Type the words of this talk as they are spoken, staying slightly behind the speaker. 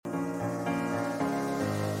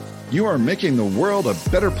You are making the world a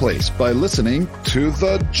better place by listening to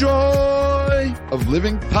the Joy of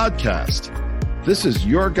Living podcast. This is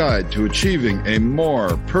your guide to achieving a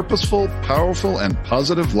more purposeful, powerful, and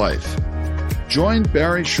positive life. Join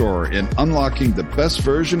Barry Shor in unlocking the best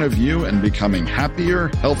version of you and becoming happier,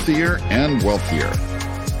 healthier, and wealthier.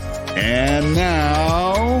 And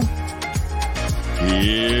now,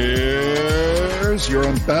 here's your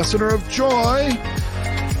ambassador of joy,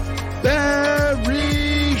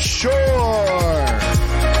 Barry Shor.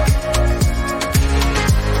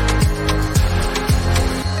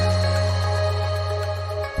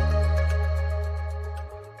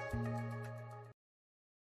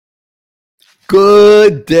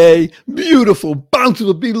 Good day, beautiful,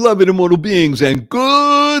 bountiful, beloved, immortal beings, and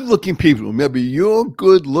good-looking people. Remember, you're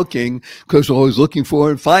good-looking because you're always looking for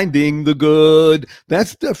and finding the good.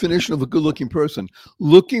 That's the definition of a good-looking person.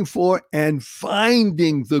 Looking for and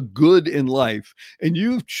finding the good in life. And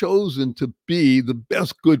you've chosen to be the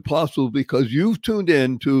best good possible because you've tuned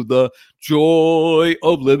in to the Joy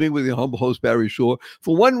of Living with your humble host, Barry Shor,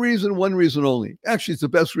 for one reason only. Actually, it's the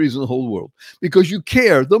best reason in the whole world. Because you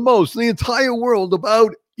care the most in the entire world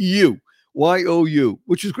about you. Y-O-U,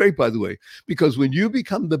 which is great, by the way, because when you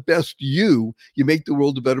become the best you make the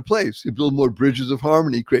world a better place. You build more bridges of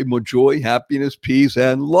harmony, create more joy, happiness, peace,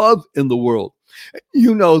 and love in the world.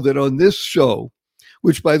 You know that on this show,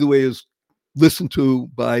 which, by the way, is listened to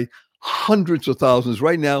by hundreds of thousands.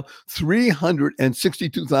 Right now,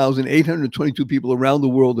 362,822 people around the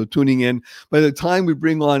world are tuning in. By the time we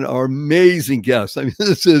bring on our amazing guest, I mean,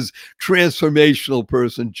 this is transformational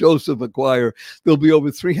person, Joseph McGuire, there'll be over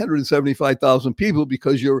 375,000 people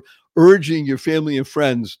because you're urging your family and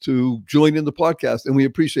friends to join in the podcast. And we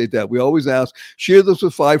appreciate that. We always ask, share this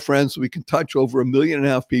with 5 friends so we can touch over 1.5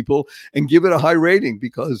 million people and give it a high rating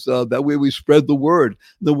because that way we spread the word.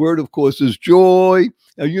 The word, of course, is joy.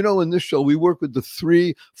 Now, you know, in this show, we work with the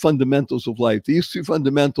 3 fundamentals of life. These 3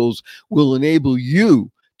 fundamentals will enable you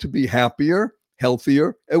to be happier,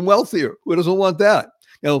 healthier, and wealthier. Who doesn't want that?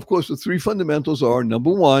 Now, of course, the 3 fundamentals are,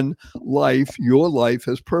 number 1, life, your life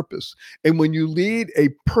has purpose. And when you lead a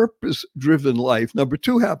purpose-driven life, number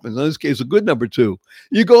 2 happens. In this case, a good number 2.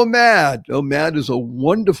 You go MAD. Oh, MAD is a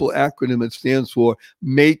wonderful acronym that stands for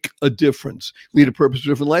make a difference. Lead a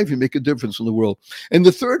purpose-driven life, you make a difference in the world. And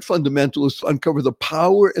the 3rd fundamental is to uncover the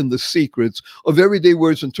power and the secrets of everyday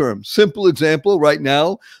words and terms. Simple example, right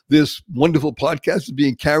now, this wonderful podcast is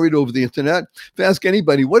being carried over the internet. If I ask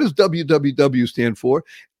anybody, what does WWW stand for?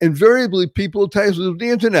 Invariably, people tell you the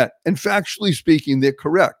internet, and factually speaking, they're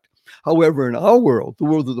correct. However, in our world, the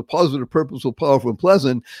world of the positive, purposeful, powerful, and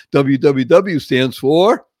pleasant, WWW stands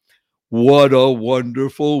for what a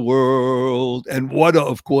wonderful world. And whata,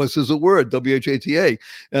 of course, is a word, W-H-A-T-A.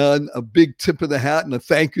 And a big tip of the hat and a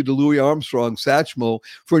thank you to Louis Armstrong, Satchmo,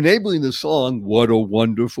 for enabling the song, What a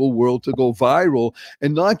Wonderful World, to go viral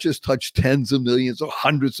and not just touch tens of millions or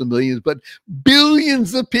hundreds of millions, but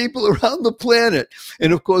billions of people around the planet.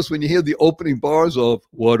 And of course, when you hear the opening bars of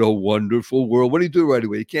What a Wonderful World, what do you do right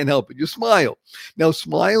away? You can't help it. You smile. Now,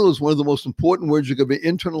 smile is one of the most important words you're going to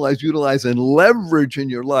internalize, utilize, and leverage in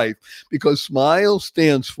your life. Because SMILE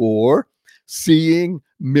stands for seeing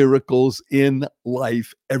miracles in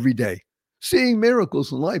life every day. Seeing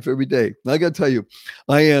miracles in life every day. Now, I got to tell you,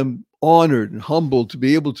 I am honored and humbled to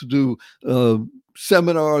be able to do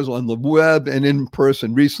seminars on the web and in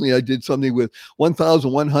person. Recently, I did something with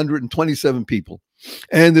 1,127 people.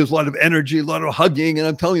 And there's a lot of energy, a lot of hugging. And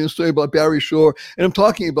I'm telling you a story about Barry Shor. And I'm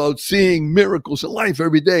talking about seeing miracles in life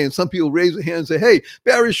every day. And some people raise their hand and say, hey,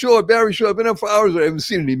 Barry Shor, I've been up for hours. I haven't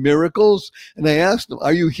seen any miracles. And I asked them,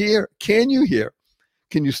 are you here? Can you hear?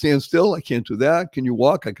 Can you stand still? I can't do that. Can you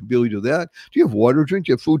walk? I can barely do that. Do you have water to drink?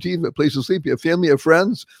 Do you have food to eat? Do you have a place to sleep? Do you have family? Do you have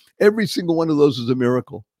friends? Every single one of those is a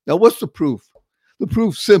miracle. Now, what's the proof? The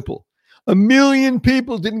proof's simple. 1 million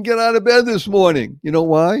people didn't get out of bed this morning. You know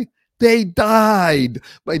why? They died.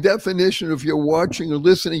 By definition, if you're watching or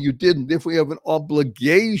listening, you didn't. If we have an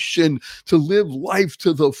obligation to live life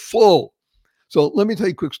to the full. So let me tell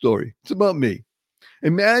you a quick story. It's about me.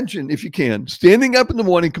 Imagine, if you can, standing up in the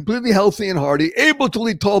morning, completely healthy and hearty, able to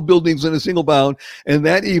leap tall buildings in a single bound, and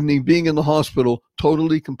that evening being in the hospital,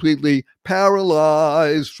 totally, completely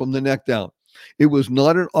paralyzed from the neck down. It was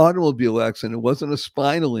not an automobile accident. It wasn't a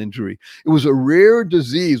spinal injury. It was a rare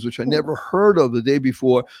disease, which I never heard of the day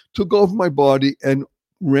before, took over my body and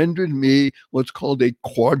rendered me what's called a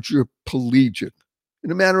quadriplegic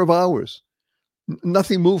in a matter of hours.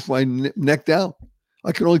 Nothing moved my neck down.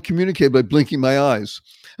 I could only communicate by blinking my eyes.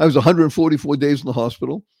 I was 144 days in the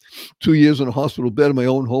hospital, 2 years in a hospital bed in my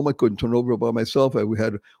own home. I couldn't turn over by myself. I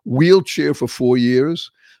had a wheelchair for 4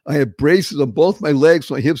 years. I had braces on both my legs,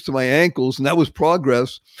 my hips to my ankles, and that was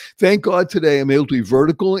progress. Thank God today I'm able to be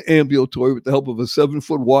vertical and ambulatory with the help of a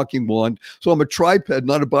 7-foot walking wand. So I'm a triped,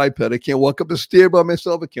 not a biped. I can't walk up a stair by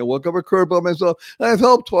myself. I can't walk up a curb by myself. I have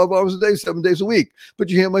help 12 hours a day, 7 days a week. But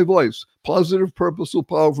you hear my voice. Positive, purposeful,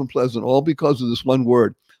 powerful, and pleasant, all because of this one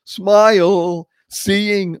word. Smile.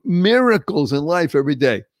 Seeing miracles in life every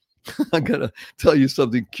day. I'm going to tell you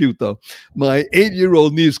something cute, though. My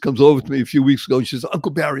 8-year-old niece comes over to me a few weeks ago and she says,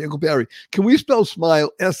 Uncle Barry, can we spell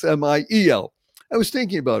smile S-M-I-E-L? I was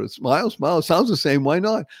thinking about it. Smile. It sounds the same. Why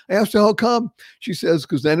not? I asked her how come. She says,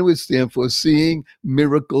 because then it would stand for seeing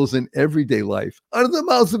miracles in everyday life out of the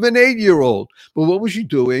mouth of an 8-year-old. But what was she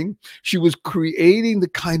doing? She was creating the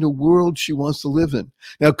kind of world she wants to live in.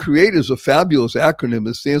 Now, CREATE is a fabulous acronym.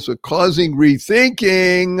 It stands for causing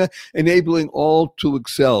rethinking, enabling all to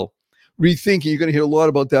excel. Rethinking, you're going to hear a lot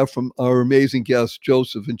about that from our amazing guest,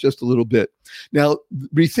 Joseph, in just a little bit. Now,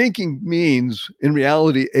 rethinking means, in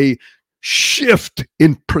reality, a shift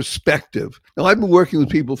in perspective. Now, I've been working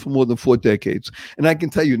with people for more than 4 decades, and I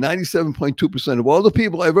can tell you 97.2% of all the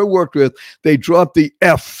people I've ever worked with, they drop the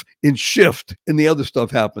F in shift, and the other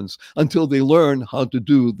stuff happens until they learn how to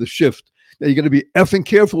do the shift. Now, you're going to be effing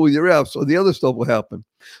careful with your Fs, or the other stuff will happen.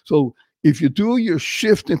 So if you do your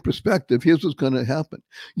shift in perspective, here's what's going to happen.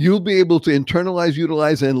 You'll be able to internalize,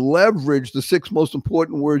 utilize, and leverage the 6 most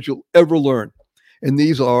important words you'll ever learn. And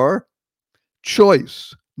these are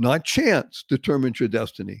choice, not chance, determines your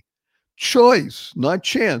destiny. Choice, not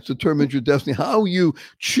chance, determines your destiny. How you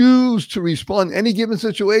choose to respond in any given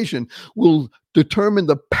situation will determine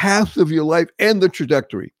the path of your life and the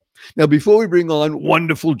trajectory. Now, before we bring on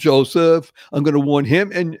wonderful Joseph, I'm going to warn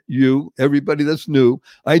him and you, everybody that's new,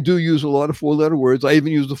 I do use a lot of 4-letter words. I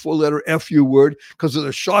even use the 4-letter FU word because of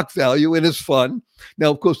the shock value and it's fun.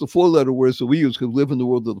 Now, of course, the 4-letter words that we use can live in the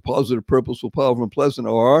world of the positive, purposeful, powerful, and pleasant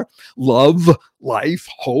are love, life,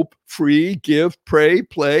 hope, free, give, pray,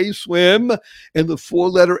 play, swim. And the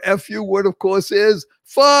 4-letter FU word, of course, is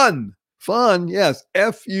fun. Fun, yes.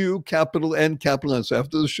 F-U, capital N, capital N. So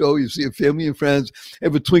after the show, you see a family and friends,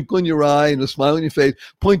 have a twinkle in your eye and a smile on your face,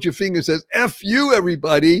 point your finger and says, F-U,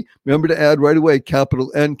 everybody. Remember to add right away,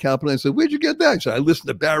 capital N, capital N. I said, where'd you get that? I said, I listened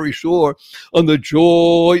to Barry Shor on the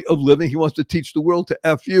joy of living. He wants to teach the world to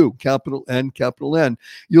F-U, capital N, capital N.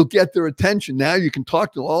 You'll get their attention. Now you can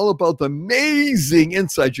talk to them all about the amazing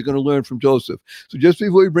insights you're going to learn from Joseph. So just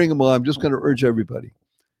before we bring him on, I'm just going to urge everybody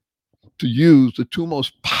to use the 2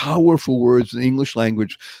 most powerful words in the English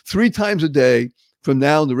language 3 times a day from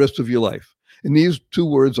now and the rest of your life. And these 2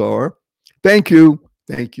 words are thank you,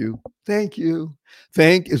 thank you, thank you.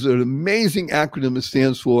 Thank is an amazing acronym. It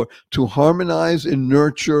stands for to harmonize and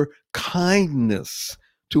nurture kindness.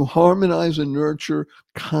 To harmonize and nurture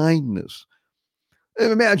kindness.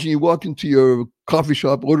 And imagine you walk into your coffee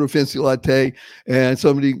shop, order a fancy latte, and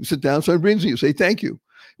somebody sit down, somebody brings you, say thank you.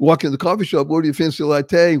 Walk in the coffee shop, order your fancy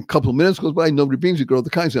latte, a couple of minutes goes by, nobody brings you, go to the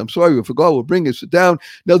kind, say, I'm sorry, we forgot, we'll bring you, sit down.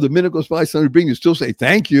 Another minute goes by, somebody brings you, still say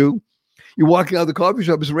thank you. You're walking out of the coffee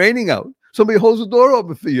shop, it's raining out. Somebody holds the door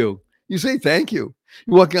open for you. You say thank you.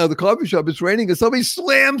 You're walking out of the coffee shop, it's raining, and somebody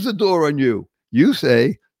slams the door on you. You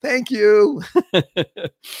say thank you.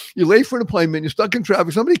 You're late for an appointment, you're stuck in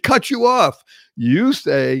traffic, somebody cuts you off. You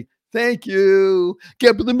say thank you.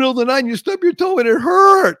 Get up in the middle of the night and you stub your toe and it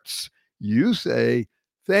hurts. You say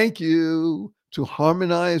thank you. To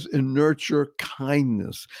harmonize and nurture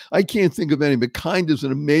kindness. I can't think of any, but kind is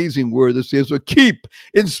an amazing word that stands for keep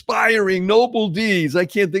inspiring noble deeds. I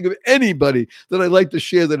can't think of anybody that I'd like to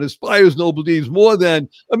share that inspires noble deeds more than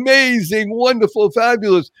amazing, wonderful,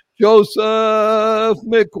 fabulous Joseph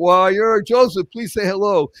McGuire. Joseph, please say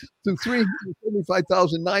hello to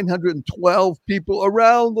 375,912 people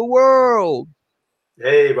around the world.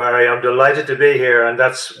 Hey, Barry, I'm delighted to be here. And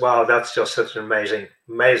that's just such an amazing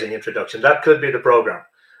introduction. That could be the program.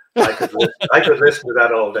 I could listen to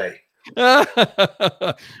that all day.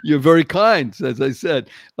 You're very kind, as I said.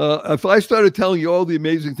 If I started telling you all the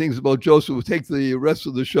amazing things about Joseph, it would take the rest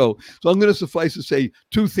of the show. So I'm going to suffice to say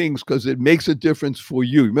 2 things because it makes a difference for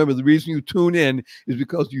you. Remember, the reason you tune in is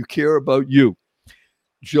because you care about you.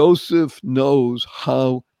 Joseph knows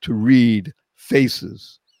how to read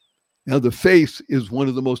faces. Now, the face is one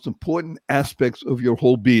of the most important aspects of your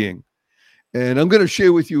whole being. And I'm going to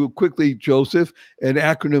share with you quickly, Joseph, an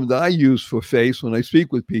acronym that I use for face when I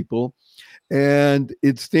speak with people. And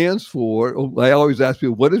it stands for, I always ask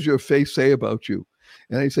people, what does your face say about you?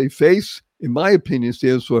 And I say face, in my opinion,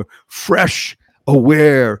 stands for fresh,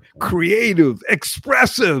 aware, creative,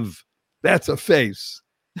 expressive. That's a face.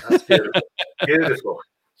 That's beautiful. Beautiful.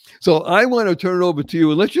 So I want to turn it over to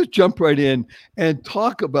you and let's just jump right in and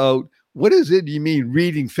talk about what is it you mean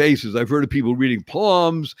reading faces? I've heard of people reading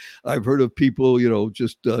palms. I've heard of people,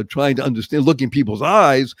 just trying to understand, looking people's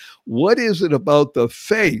eyes. What is it about the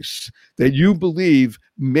face that you believe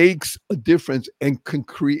makes a difference and can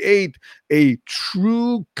create a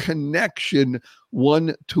true connection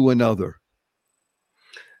one to another?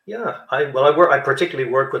 Yeah, I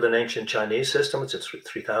particularly work with an ancient Chinese system. It's a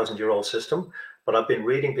 3,000-year-old system, but I've been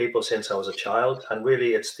reading people since I was a child, and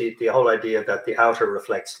really, it's the whole idea that the outer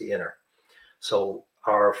reflects the inner. So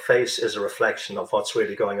our face is a reflection of what's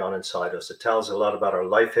really going on inside us. It tells a lot about our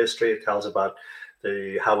life history. It tells about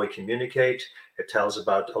how we communicate. It tells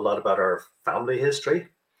about a lot about our family history.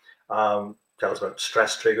 Tells about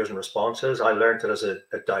stress triggers and responses. I learned it as a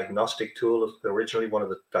diagnostic tool, originally one of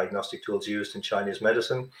the diagnostic tools used in Chinese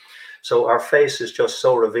medicine. So our face is just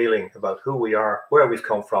so revealing about who we are, where we've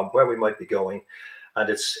come from, where we might be going. And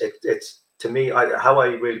it's to me, how I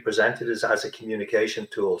really present it is as a communication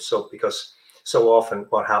tool. So because so often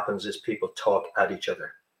what happens is people talk at each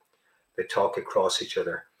other. They talk across each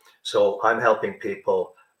other. So I'm helping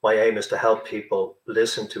people. My aim is to help people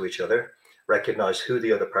listen to each other, recognize who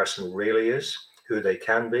the other person really is, who they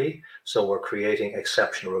can be. So we're creating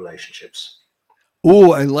exceptional relationships.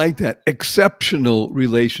 Oh, I like that. Exceptional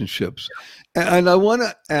relationships. And I want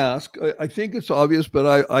to ask, I think it's obvious,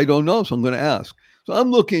 but I don't know. So I'm going to ask. So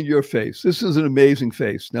I'm looking at your face. This is an amazing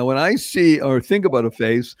face. Now, when I see or think about a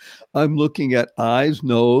face, I'm looking at eyes,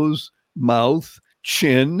 nose, mouth,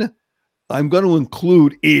 chin. I'm going to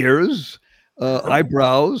include ears,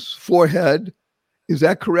 eyebrows, forehead. Is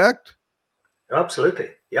that correct? Absolutely.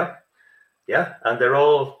 Yeah. Yeah. And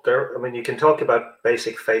I mean, you can talk about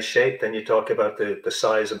basic face shape, then you talk about the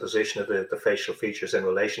size and position of the facial features in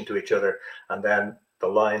relation to each other. And then the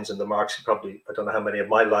lines and the marks. I don't know how many of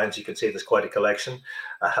my lines you can see. There's quite a collection.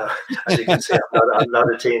 As you can see, I'm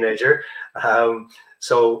not a teenager.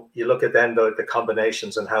 So you look at then the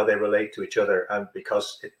combinations and how they relate to each other. And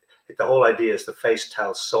because the whole idea is the face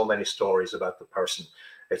tells so many stories about the person.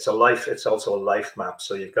 It's also a life map.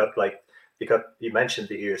 So you mentioned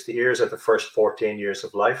the ears. The ears are the first 14 years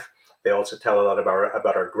of life. They also tell a lot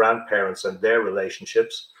about our grandparents and their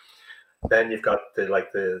relationships. Then you've got the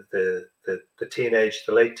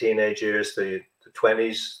late teenage years, the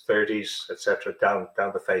 20s, 30s, etc., down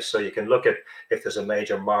the face. So you can look at if there's a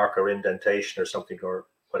major mark or indentation or something or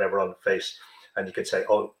whatever on the face, and you can say,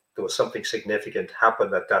 oh, there was something significant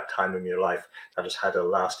happened at that time in your life that has had a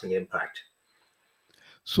lasting impact.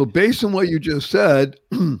 So based on what you just said,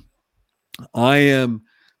 I am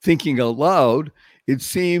thinking out loud. It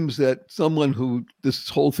seems that this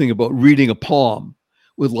whole thing about reading a palm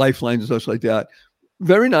with lifelines and such like that,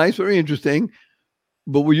 very nice, very interesting.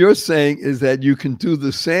 But what you're saying is that you can do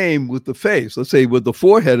the same with the face. Let's say with the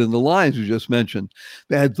forehead and the lines you just mentioned,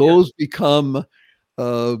 that those become,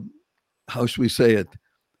 how should we say it,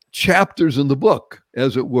 chapters in the book,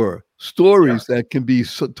 as it were, stories that can be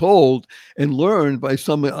told and learned by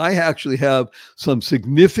someone. I actually have some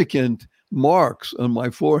significant marks on my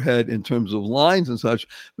forehead in terms of lines and such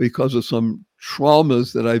because of some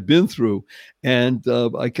traumas that I've been through. And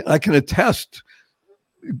I can attest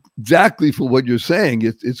exactly for what you're saying.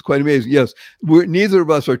 It's quite amazing. Yes, neither of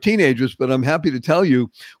us are teenagers, but I'm happy to tell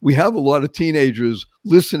you we have a lot of teenagers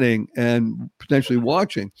listening and potentially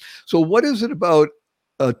watching. So what is it about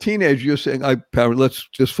a teenager? You're saying, let's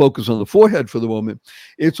just focus on the forehead for the moment.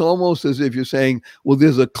 It's almost as if you're saying, well,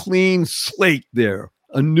 there's a clean slate there,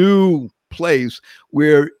 a new place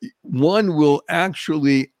where one will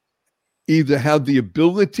actually either have the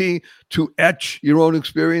ability to etch your own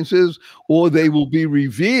experiences, or they will be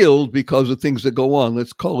revealed because of things that go on.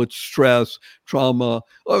 Let's call it stress, trauma,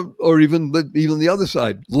 or even the other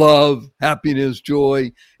side, love, happiness,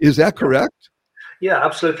 joy. Is that correct? Yeah,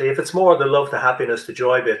 absolutely. If it's more the love, the happiness, the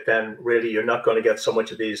joy bit, then really you're not going to get so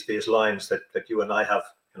much of these lines that you and I have.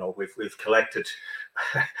 We've collected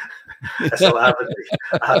so avidly.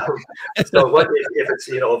 So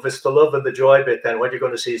if it's the love and the joy bit, then what you're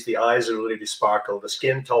going to see is the eyes will really sparkle, the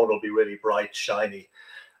skin tone will be really bright, shiny,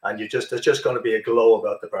 and there's just going to be a glow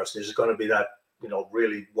about the person. There's going to be that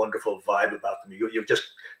really wonderful vibe about them.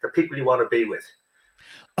 They're people you want to be with.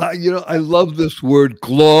 I love this word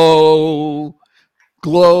glow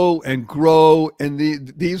and grow, and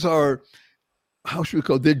these are, how should we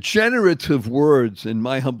call it? They're generative words, in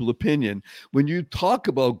my humble opinion. When you talk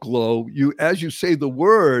about glow, as you say the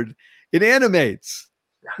word, it animates,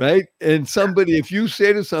 right? And if you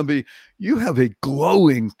say to somebody, you have a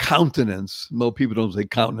glowing countenance. Most people don't say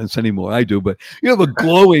countenance anymore. I do, but you have a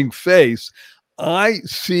glowing face. I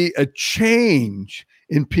see a change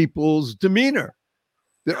in people's demeanor.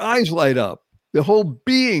 Their eyes light up. the whole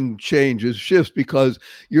being changes, shifts, because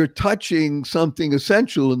you're touching something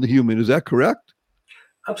essential in the human. Is that correct?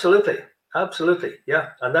 Absolutely. Absolutely.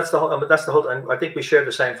 Yeah. And that's the whole, and I think we share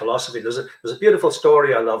the same philosophy. There's a beautiful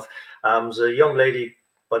story I love. There's a young lady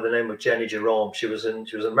by the name of Jenny Jerome. She was an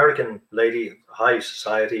American lady, high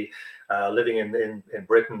society, living in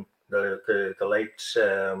Britain, the late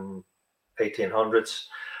 1800s.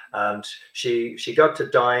 And she got to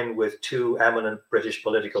dine with two eminent British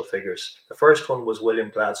political figures. The first one was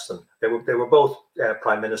William Gladstone. They were both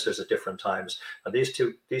prime ministers at different times, and these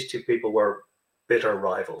two people were bitter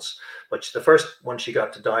rivals. But the first one she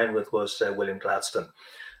got to dine with was William Gladstone,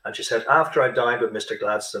 and she said, after I dined with Mr.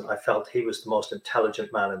 Gladstone, I felt he was the most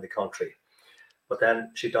intelligent man in the country. But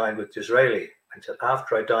then she dined with Disraeli, and said,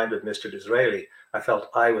 after I dined with Mr. Disraeli, I felt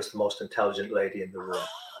I was the most intelligent lady in the room.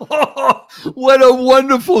 What a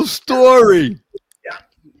wonderful story. Yeah.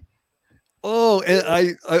 Oh,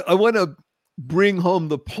 and I want to bring home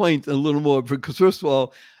the point a little more, because first of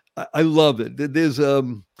all, I love it. There's a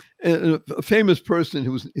famous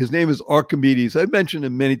person his name is Archimedes. I've mentioned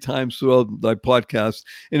him many times throughout my podcast,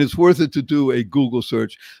 and it's worth it to do a Google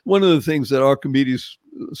search. One of the things that Archimedes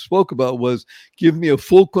spoke about was, give me a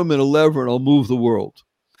fulcrum and a lever and I'll move the world.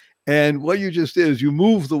 And what you just did is you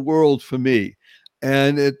move the world for me.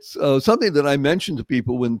 And it's something that I mention to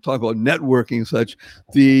people when talking about networking and such,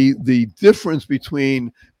 the difference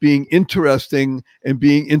between being interesting and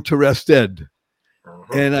being interested.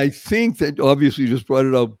 Mm-hmm. And I think that obviously you just brought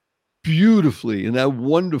it up beautifully in that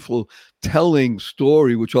wonderful telling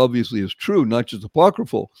story, which obviously is true, not just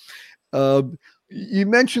apocryphal. You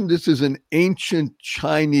mentioned this is an ancient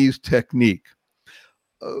Chinese technique.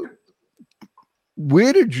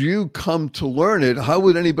 Where did you come to learn it? How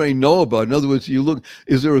would anybody know about it? In other words,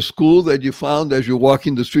 is there a school that you found as you're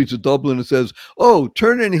walking the streets of Dublin and says, oh,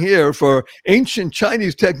 turn in here for ancient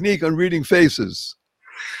Chinese technique on reading faces?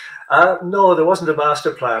 No, there wasn't a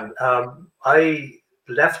master plan. I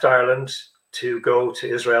left Ireland to go to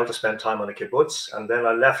Israel to spend time on a kibbutz, and then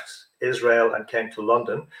I left Israel and came to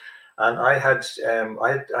London. And I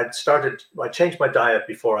changed my diet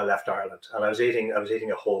before I left Ireland, and I was eating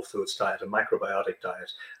a whole foods diet, a macrobiotic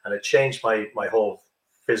diet, and it changed my whole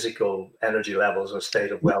physical energy levels and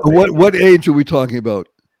state of well-being. What age are we talking about?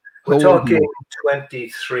 We're talking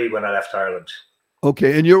 23 when I left Ireland.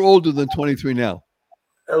 Okay, and you're older than 23 now.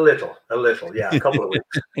 A little, yeah, a couple of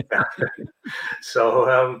weeks.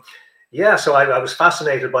 So, so I was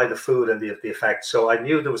fascinated by the food and the effect. So I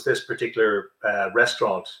knew there was this particular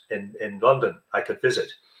restaurant in London I could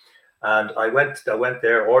visit, and I went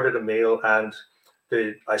there, ordered a meal, and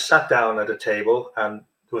I sat down at a table, and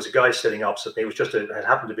there was a guy sitting opposite me. It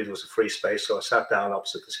happened to be there was a free space, so I sat down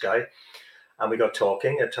opposite this guy, and we got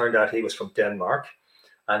talking. It turned out he was from Denmark,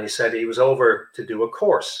 and he said he was over to do a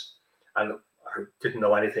course, and I didn't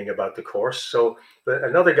know anything about the course. So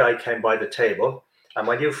another guy came by the table, and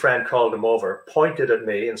my new friend called him over, pointed at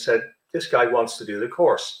me and said, this guy wants to do the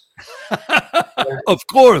course. Of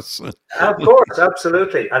course. Of course,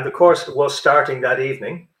 absolutely. And the course was starting that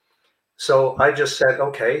evening. So I just said,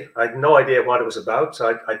 okay, I had no idea what it was about.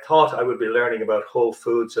 So I thought I would be learning about whole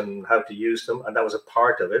foods and how to use them. And that was a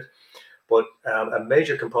part of it. But a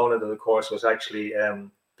major component of the course was actually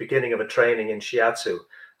beginning of a training in shiatsu.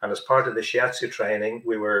 And as part of the shiatsu training,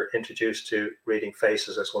 we were introduced to reading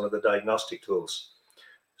faces as one of the diagnostic tools.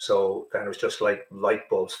 So then it was just like light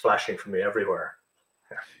bulbs flashing for me everywhere.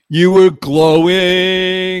 Yeah. You were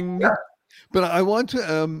glowing. Yeah. But I want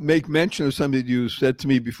to make mention of something that you said to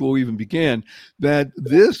me before we even began, that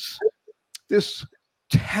this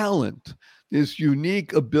talent, this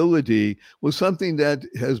unique ability was something that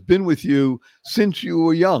has been with you since you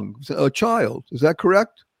were young, a child. Is that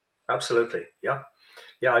correct? Absolutely. Yeah.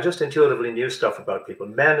 Yeah, I just intuitively knew stuff about people,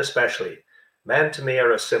 men especially. Men to me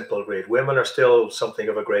are a simple read. Women are still something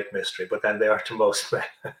of a great mystery, but then they are to most men.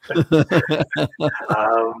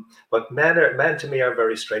 But men to me are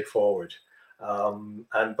very straightforward.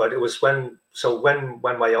 But it was when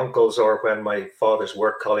my uncles or when my father's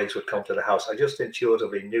work colleagues would come to the house, I just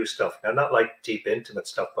intuitively knew stuff. Now, not like deep, intimate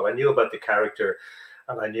stuff, but I knew about the character,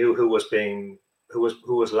 and I knew who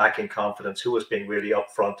was lacking confidence, who was being really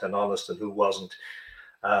upfront and honest, and who wasn't.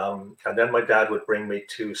 And then my dad would bring me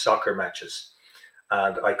to soccer matches,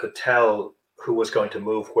 and I could tell who was going to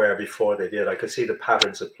move where before they did. I could see the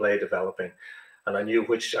patterns of play developing, and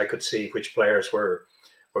I could see which players were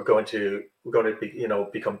going to be,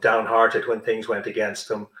 become downhearted when things went against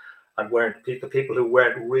them, and the people who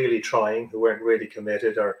weren't really trying, who weren't really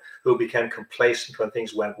committed, or who became complacent when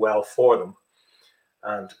things went well for them.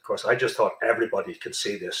 And of course, I just thought everybody could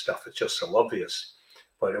see this stuff. It's just so obvious.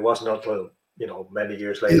 But it wasn't until many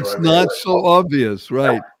years later. It's not so obvious,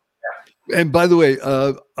 right? And by the way,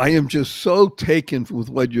 I am just so taken with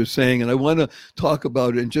what you're saying, and I want to talk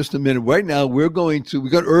about it in just a minute. Right now, we got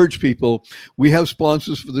to urge people. We have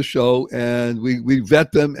sponsors for the show, and we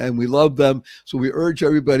vet them, and we love them. So we urge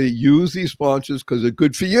everybody, use these sponsors because they're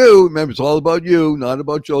good for you. Remember, it's all about you, not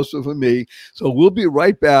about Joseph and me. So we'll be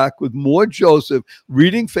right back with more Joseph,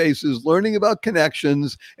 reading faces, learning about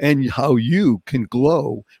connections, and how you can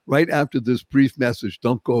glow right after this brief message.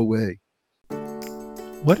 Don't go away.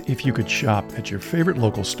 What if you could shop at your favorite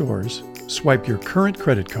local stores, swipe your current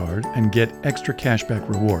credit card and get extra cashback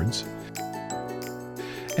rewards?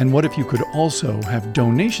 And what if you could also have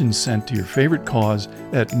donations sent to your favorite cause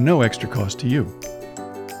at no extra cost to you?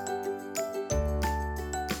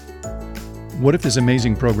 What if this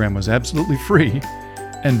amazing program was absolutely free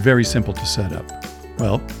and very simple to set up?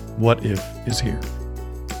 Well, What If is here.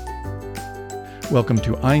 Welcome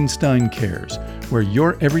to Einstein Cares, where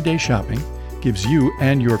your everyday shopping gives you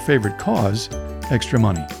and your favorite cause extra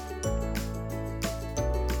money.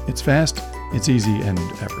 It's fast, it's easy, and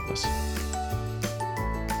effortless.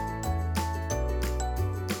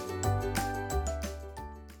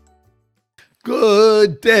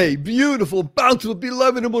 Good day, beautiful, bountiful,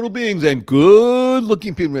 beloved, immortal beings, and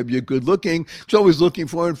good-looking people. Maybe you're good-looking. It's always looking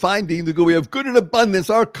for and finding the good. We have good in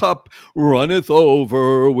abundance. Our cup runneth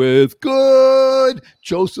over with good.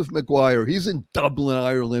 Joseph McGuire, he's in Dublin,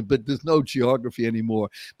 Ireland, but there's no geography anymore.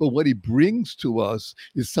 But what he brings to us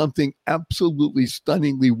is something absolutely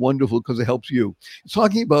stunningly wonderful because it helps you. It's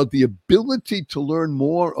talking about the ability to learn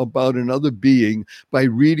more about another being by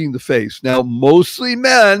reading the face. Now, mostly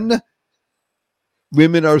men.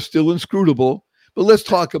 Women are still inscrutable, but let's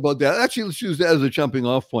talk about that. Actually, let's use that as a jumping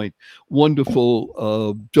off point.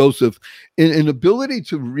 Wonderful, Joseph. An ability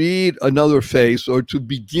to read another face or to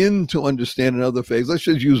begin to understand another face. Let's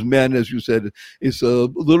just use men, as you said. It's a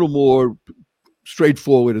little more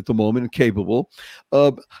straightforward at the moment and capable.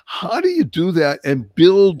 How do you do that and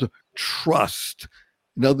build trust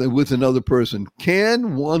with another person?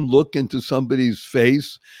 Can one look into somebody's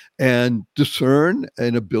face and discern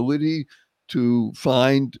an ability to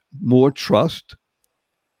find more trust?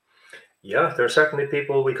 Yeah, there are certainly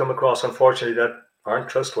people we come across, unfortunately, that aren't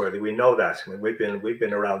trustworthy. We know that. I mean, we've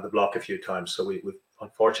been around the block a few times, so we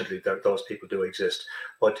unfortunately those people do exist.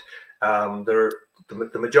 But the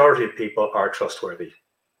majority of people are trustworthy,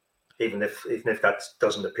 even if that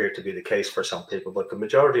doesn't appear to be the case for some people. But the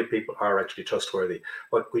majority of people are actually trustworthy.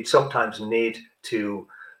 But we sometimes need to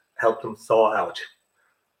help them thaw out,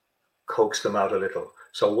 coax them out a little.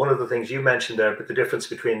 So one of the things you mentioned there, but the difference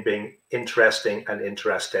between being interesting and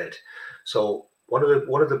interested. So one of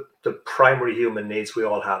the primary human needs we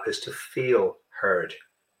all have is to feel heard.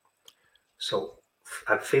 So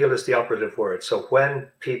and feel is the operative word. So when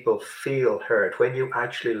people feel heard, when you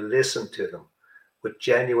actually listen to them with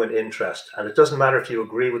genuine interest, and it doesn't matter if you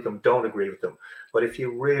agree with them, don't agree with them, but if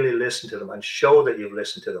you really listen to them and show that you've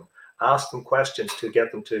listened to them, ask them questions to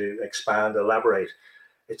get them to expand, elaborate.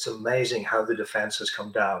 It's amazing how the defenses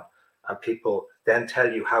come down and people then tell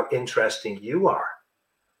you how interesting you are.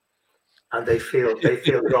 And they feel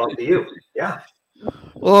drawn to you. Yeah.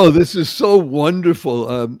 Oh, this is so wonderful.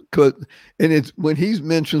 And it's when he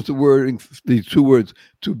mentions these two words,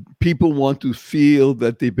 to people want to feel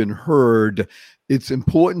that they've been heard. It's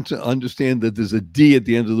important to understand that there's a D at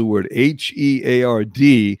the end of the word,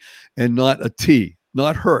 HEARD, and not a T,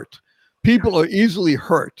 not hurt. People are easily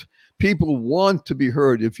hurt. People want to be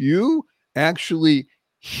heard. If you actually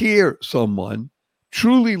hear someone,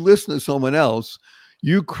 truly listen to someone else,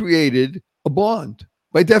 you created a bond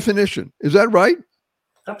by definition. Is that right?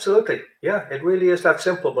 Absolutely. Yeah, it really is that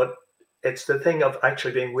simple, but it's the thing of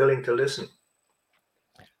actually being willing to listen.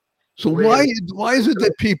 So why is it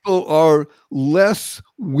that people are less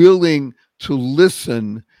willing to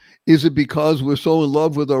listen? Is it because we're so in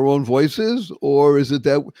love with our own voices, or is it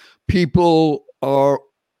that people are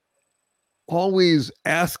always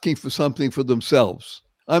asking for something for themselves?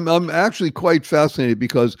 I'm actually quite fascinated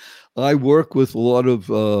because I work with a lot of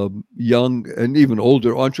young and even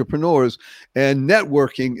older entrepreneurs, and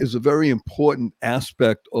networking is a very important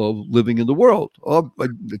aspect of living in the world.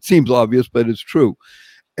 It seems obvious, but it's true.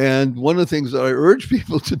 And one of the things that I urge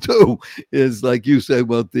people to do is, like you said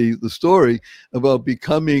about the story about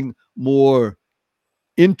becoming more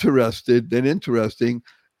interested than interesting.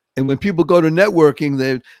 And when people go to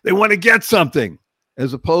networking, they want to get something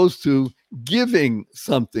as opposed to giving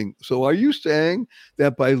something. So are you saying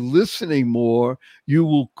that by listening more, you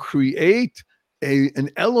will create an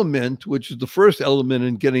element, which is the first element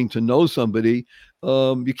in getting to know somebody?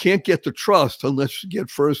 You can't get to trust unless you get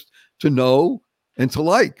first to know and to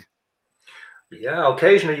like. Yeah,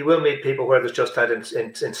 occasionally you will meet people where there's just that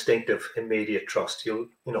instinctive, immediate trust.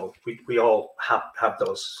 We all have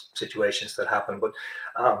those situations that happen, but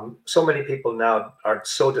so many people now are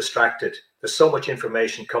so distracted. There's so much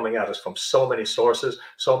information coming at us from so many sources.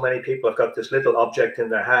 So many people have got this little object in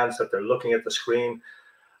their hands that they're looking at the screen.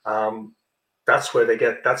 That's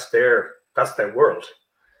where that's their world.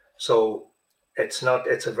 So it's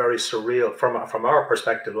a very surreal from our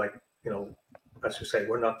perspective. Like, as you say,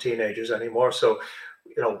 we're not teenagers anymore. So,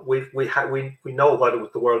 we know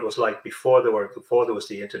what the world was like before there was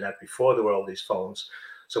the internet, before there were all these phones.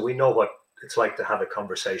 So we know what it's like to have a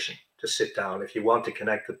conversation, to sit down. If you want to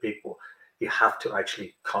connect with people, you have to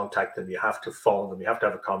actually contact them. You have to phone them. You have to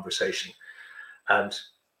have a conversation, and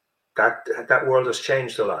that world has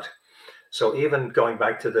changed a lot. So even going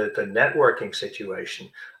back to the networking situation,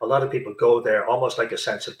 a lot of people go there almost like a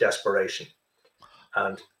sense of desperation,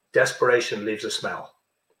 and desperation leaves a smell.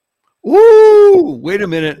 Ooh, wait a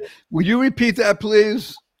minute. Would you repeat that,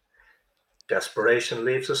 please? Desperation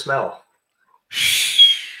leaves a smell.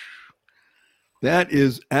 That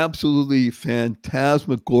is absolutely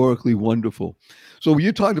phantasmagorically wonderful. So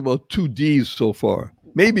you talked about 2 Ds so far,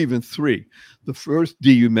 maybe even 3. The first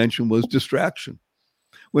D you mentioned was distraction.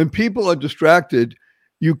 When people are distracted,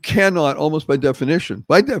 you cannot, almost by definition,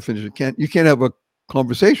 you can't have a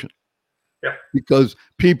conversation. Yeah. Because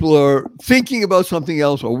people are thinking about something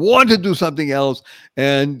else or want to do something else.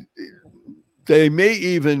 And they may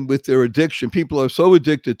even, with their addiction, people are so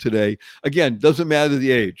addicted today, again, doesn't matter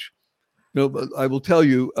the age. But I will tell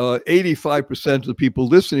you, 85% of the people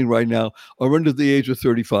listening right now are under the age of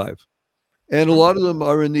 35. And a lot of them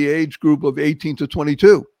are in the age group of 18 to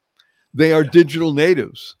 22. They are digital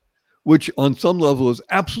natives, which on some level is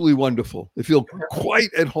absolutely wonderful. They feel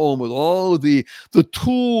quite at home with all of the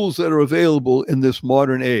tools that are available in this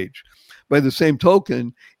modern age. By the same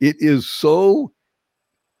token, it is so,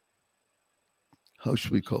 how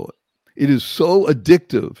should we call it? It is so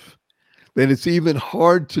addictive that it's even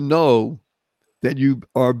hard to know that you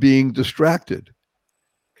are being distracted.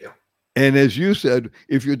 Yeah. And as you said,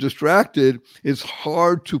 if you're distracted, it's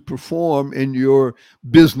hard to perform in your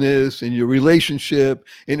business, in your relationship,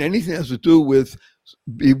 in anything that has to do with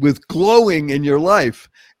glowing in your life.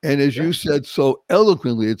 And as you said so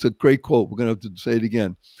eloquently, it's a great quote. We're going to have to say it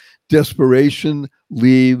again. Desperation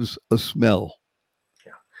leaves a smell.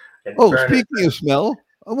 Yeah. Oh, speaking of smell,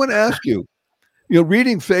 I want to ask you,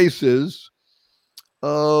 reading faces,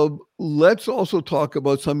 let's also talk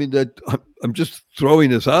about something that I'm just throwing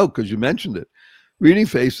this out because you mentioned it. Reading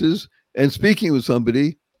faces and speaking with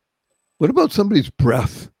somebody. What about somebody's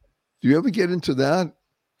breath? Do you ever get into that?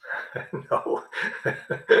 No.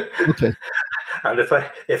 Okay. And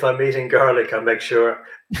if I'm eating garlic, I'll make sure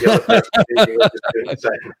the other person eating it is doing the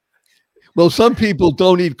same. Well, some people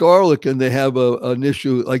don't eat garlic and they have an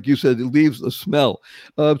issue, like you said, it leaves a smell.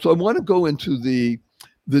 So I want to go into the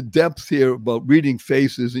depth here about reading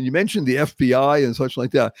faces. And you mentioned the FBI and such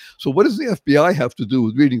like that. So what does the FBI have to do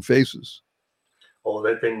with reading faces? Oh,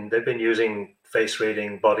 they've been using face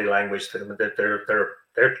reading, body language.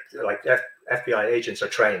 They're like FBI agents are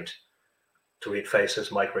trained to read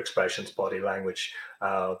faces, micro expressions, body language,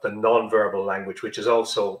 the nonverbal language, which is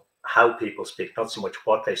also how people speak, not so much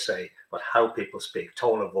what they say, but how people speak,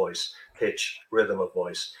 tone of voice, pitch, rhythm of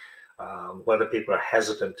voice, whether people are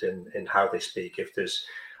hesitant in how they speak. If there's,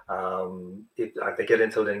 they get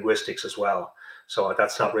into linguistics as well. So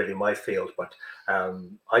that's not really my field, but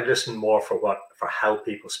I listen more for how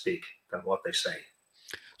people speak than what they say.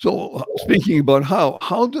 So speaking about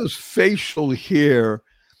how does facial hair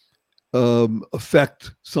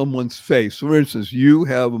affect someone's face? For instance, you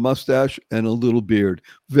have a mustache and a little beard.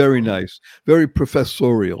 Very nice, very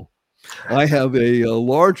professorial. I have a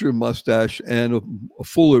larger mustache and a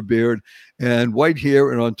fuller beard and white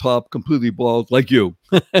hair, and on top completely bald, like you.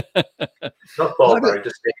 Not bald, very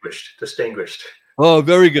distinguished. Oh,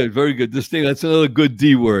 very good, very good. That's another good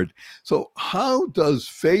D word. So how does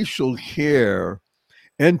facial hair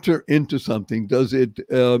enter into something? Does it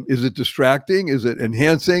is it distracting? Is it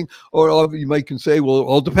enhancing? Or you might can say, well, it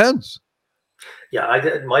all depends.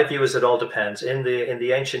 Yeah, my view is it all depends. In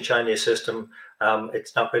the ancient Chinese system,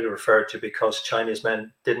 it's not really referred to because Chinese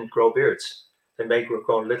men didn't grow beards. They may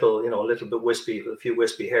grow a little bit wispy, a few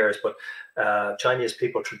wispy hairs, but Chinese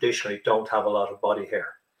people traditionally don't have a lot of body hair.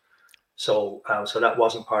 So that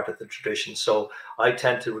wasn't part of the tradition. So I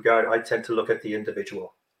tend to look at the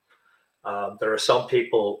individual. There are some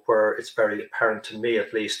people where it's very apparent to me,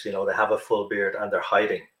 at least, they have a full beard and they're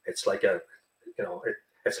hiding. It's like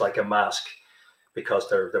it's like a mask because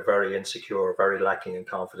they're very insecure, very lacking in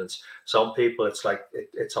confidence. Some people,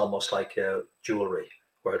 it's almost like jewelry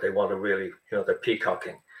where they want to really, they're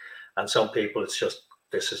peacocking. And some people, it's just,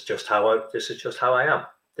 this is just how I am.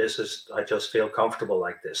 I just feel comfortable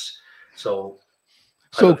like this. So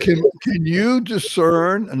can you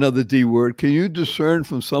discern, another D word, can you discern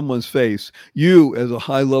from someone's face, you as a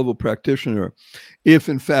high level practitioner, if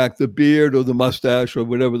in fact the beard or the mustache or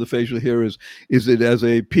whatever the facial hair is it as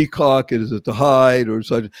a peacock, is it to hide or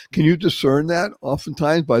such? Can you discern that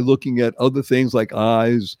oftentimes by looking at other things like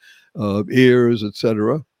eyes, ears,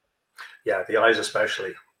 etc.? Yeah, the eyes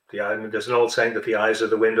especially. There's an old saying that the eyes are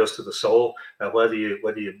the windows to the soul. Now, whether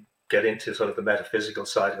you get into sort of the metaphysical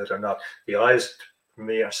side of it or not, the eyes, for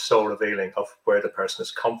me, are so revealing of where the person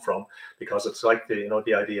has come from, because it's like the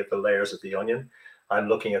idea of the layers of the onion. I'm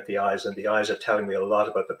looking at the eyes, and the eyes are telling me a lot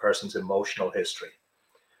about the person's emotional history.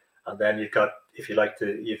 And then you've got, if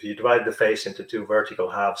you divide the face into two vertical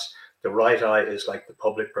halves, the right eye is like the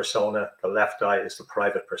public persona, the left eye is the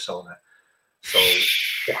private persona. So,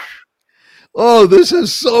 yeah. Oh, this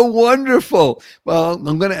is so wonderful. Well,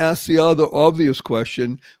 I'm going to ask the other obvious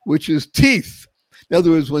question, which is teeth. In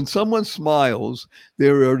other words, when someone smiles,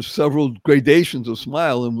 there are several gradations of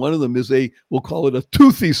smile, and one of them is we'll call it a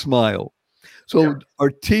toothy smile. So yeah. Are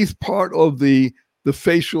teeth part of the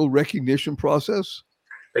facial recognition process?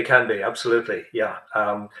 They can be, absolutely, yeah.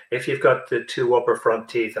 If you've got the two upper front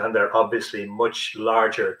teeth and they're obviously much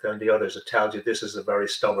larger than the others, it tells you this is a very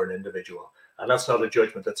stubborn individual. And that's not a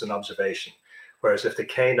judgment, that's an observation. Whereas if the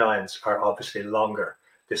canines are obviously longer,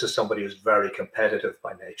 this is somebody who's very competitive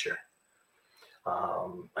by nature.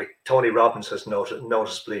 Like Tony Robbins has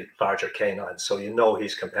noticeably larger canines, so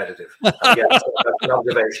he's competitive. Again, that's an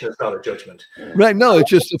observation, it's not a judgment. Right, no, it's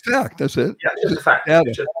just a fact, that's it. Yeah, it's just a fact.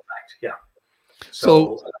 It's just a fact, yeah.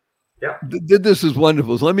 So yeah, this is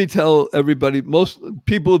wonderful. So let me tell everybody, most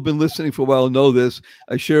people who've been listening for a while know this.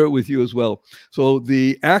 I share it with you as well. So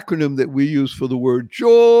the acronym that we use for the word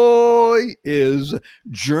joy is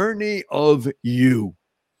Journey of You.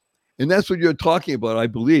 And that's what you're talking about, I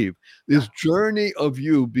believe. This journey of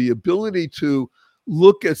you, the ability to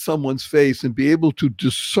look at someone's face and be able to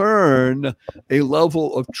discern a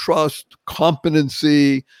level of trust,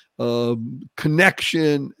 competency,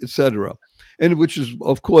 connection, etc. And which is,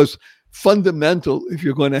 of course, fundamental if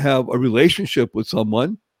you're going to have a relationship with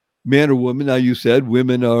someone, man or woman. Now, you said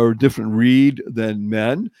women are a different read than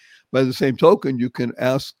men. By the same token, you can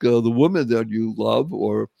ask the woman that you love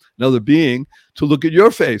or another being to look at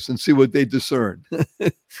your face and see what they discern.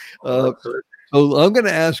 So I'm going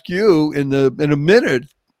to ask you in a minute,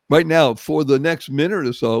 right now, for the next minute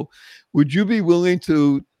or so, would you be willing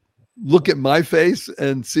to look at my face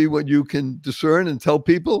and see what you can discern and tell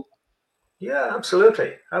people? Yeah,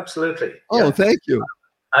 absolutely. Absolutely. Oh, yeah. Thank you.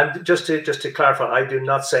 And just to clarify, I do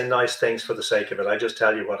not say nice things for the sake of it. I just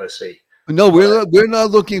tell you what I see. No, we're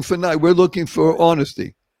not looking for nice. We're looking for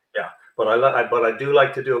honesty. Yeah, but I do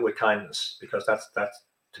like to do it with kindness, because that's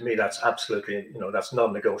to me, that's absolutely, that's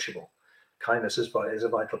non-negotiable. Kindness is a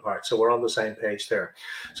vital part. So we're on the same page there.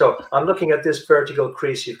 So I'm looking at this vertical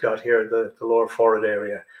crease you've got here, the lower forehead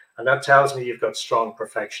area. And that tells me you've got strong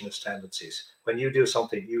perfectionist tendencies. When you do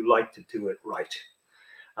something, you like to do it right.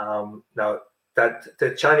 Now, that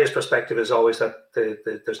the Chinese perspective is always that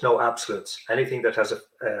there's no absolutes. Anything that has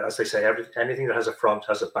as they say, anything that has a front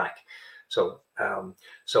has a back. So,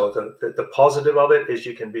 the positive of it is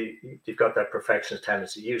you've got that perfectionist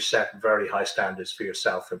tendency. You set very high standards for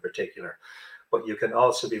yourself in particular, but you can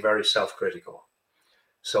also be very self-critical.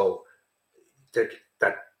 So that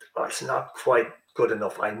it's not quite good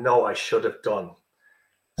enough. I know I should have done.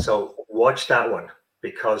 So watch that one,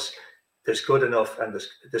 because there's good enough and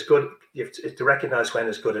there's good. You have to recognize when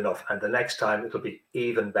is good enough, and the next time it'll be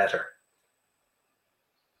even better.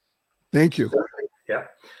 Thank you. Yeah.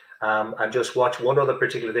 And just watch one other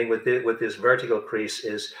particular thing with this vertical crease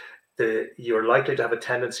is you're likely to have a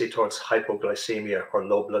tendency towards hypoglycemia or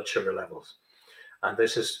low blood sugar levels. And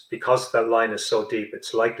this is because that line is so deep,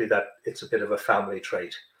 it's likely that it's a bit of a family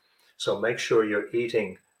trait. So make sure you're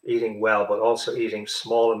eating well, but also eating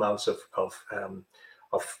small amounts of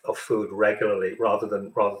food regularly, rather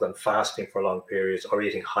than fasting for long periods or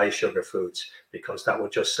eating high sugar foods, because that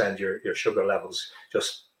would just send your sugar levels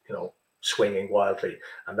just swinging wildly,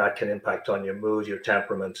 and that can impact on your mood, your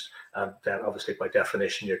temperament, and then obviously by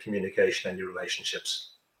definition your communication and your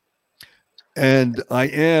relationships. And I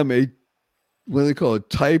am what do they call it,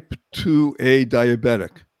 type 2A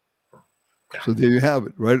diabetic. Yeah. So there you have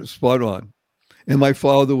it, right? Spot on. And my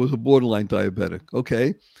father was a borderline diabetic.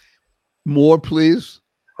 Okay. More, please.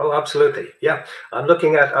 Oh, absolutely. Yeah. I'm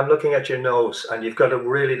looking at your nose, and you've got a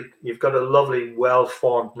lovely,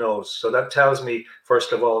 well-formed nose. So that tells me,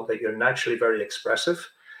 first of all, that you're naturally very expressive.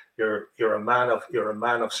 You're a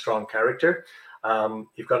man of strong character.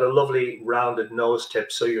 You've got a lovely rounded nose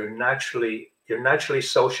tip, so you're naturally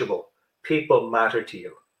sociable. People matter to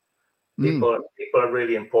you. People are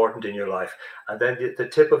really important in your life. And then the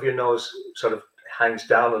tip of your nose sort of hangs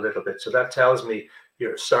down a little bit. So that tells me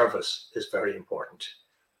your service is very important.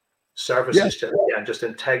 Service is just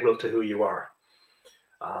integral to who you are.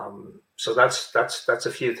 So that's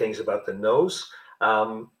a few things about the nose.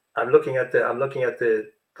 I'm looking at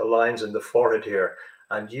the lines in the forehead here,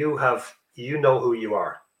 and you know who you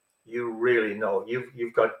are. You really know.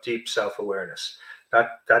 You've got deep self-awareness.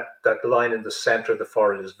 That line in the center of the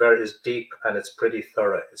forehead is deep, and it's pretty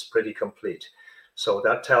thorough. It's pretty complete. So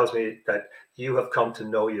that tells me that you have come to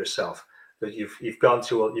know yourself. That you've gone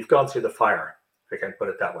through the fire, if I can put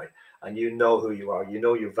it that way, and you know who you are. You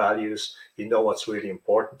know your values. You know what's really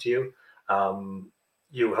important to you.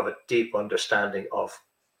 You have a deep understanding of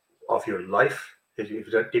your life. You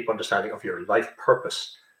have a deep understanding of your life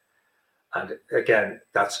purpose. And again,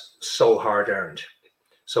 that's so hard earned.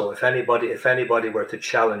 So if anybody were to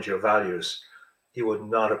challenge your values, you would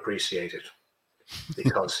not appreciate it,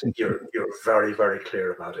 because you're very, very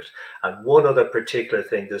clear about it. And one other particular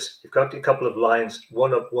thing, you've got a couple of lines,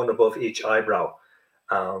 one above each eyebrow,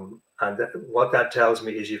 and what that tells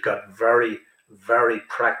me is you've got very, very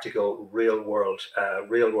practical, real world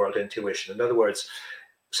intuition. In other words,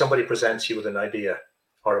 somebody presents you with an idea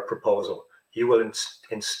or a proposal, you will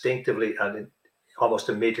instinctively and almost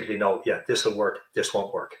immediately know, yeah, this will work, this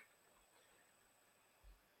won't work.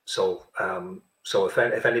 So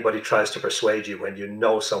if anybody tries to persuade you when you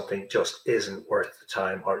know something just isn't worth the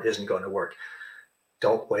time or isn't going to work,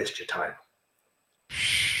 don't waste your time.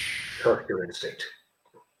 Trust your instinct.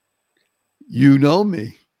 You know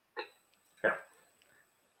me. Yeah.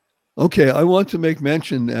 Okay, I want to make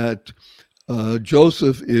mention that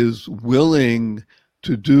Joseph is willing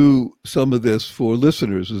to do some of this for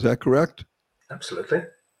listeners. Is that correct? Absolutely.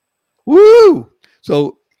 Woo!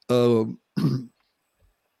 So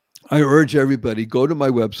I urge everybody, go to my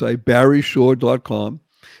website, barryshore.com,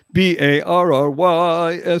 BARRYSHORE,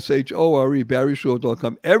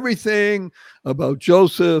 barryshore.com. Everything about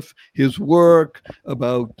Joseph, his work,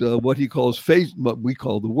 about what he calls what we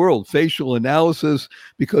call the world, facial analysis,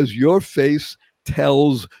 because your face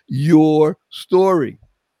tells your story.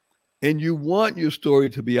 And you want your story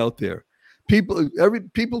to be out there.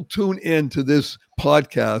 People tune in to this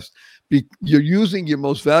podcast. You're using your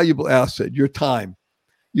most valuable asset, your time.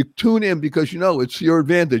 You tune in because you know it's your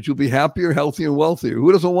advantage. You'll be happier, healthier, and wealthier.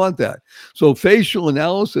 Who doesn't want that? So facial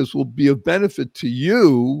analysis will be of benefit to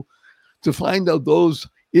you to find out those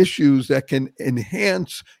issues that can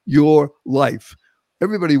enhance your life.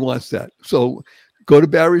 Everybody wants that. So go to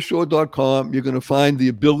barryshore.com. You're going to find the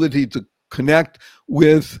ability to connect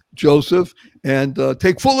with Joseph and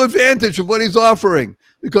take full advantage of what he's offering,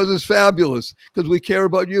 because it's fabulous, because we care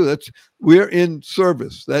about you. We're in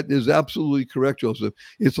service. That is absolutely correct, Joseph.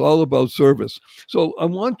 It's all about service. So I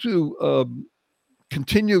want to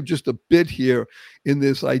continue just a bit here in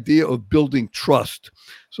this idea of building trust.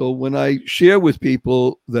 So when I share with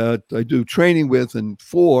people that I do training with and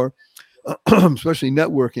for, especially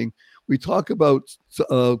networking, we talk about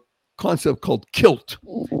concept called kilt.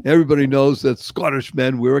 Everybody knows that Scottish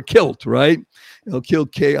men wear a kilt, right?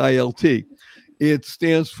 Kilt, K-I-L-T. It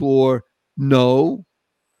stands for know,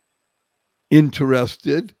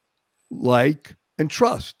 interested, like, and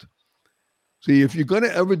trust. See, if you're going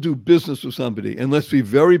to ever do business with somebody, and let's be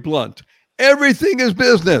very blunt, everything is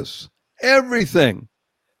business. Everything.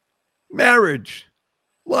 Marriage,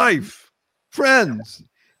 life, friends.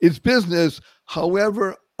 It's business.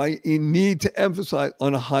 However, I need to emphasize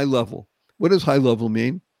on a high level. What does high level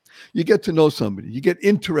mean? You get to know somebody. You get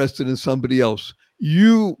interested in somebody else.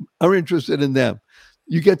 You are interested in them.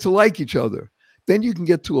 You get to like each other. Then you can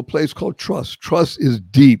get to a place called trust. Trust is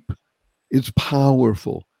deep. It's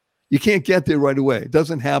powerful. You can't get there right away. It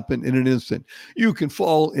doesn't happen in an instant. You can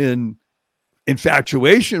fall in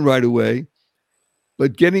infatuation right away,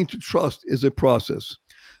 but getting to trust is a process.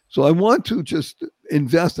 So I want to just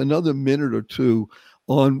invest another minute or two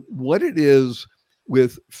on what it is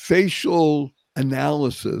with facial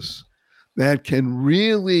analysis that can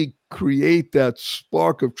really create that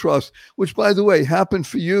spark of trust, which, by the way, happened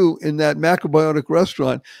for you in that macrobiotic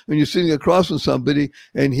restaurant when you're sitting across from somebody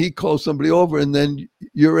and he calls somebody over, and then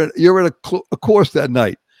you're at a course that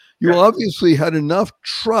night. You obviously had enough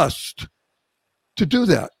trust to do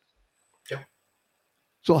that. Yeah.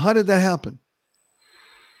 So how did that happen?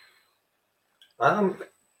 I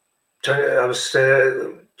was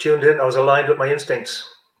tuned in. I was aligned with my instincts.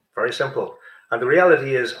 Very simple. And the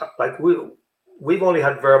reality is, like, we've only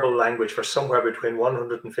had verbal language for somewhere between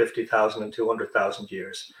 150,000 and 200,000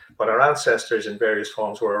 years, but our ancestors in various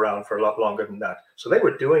forms were around for a lot longer than that. So they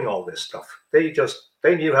were doing all this stuff. They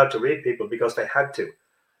knew how to read people because they had to.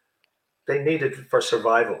 They needed it for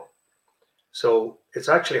survival. So it's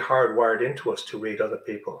actually hardwired into us to read other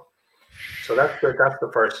people. So that's the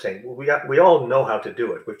first thing. We all know how to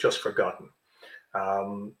do it. We've just forgotten.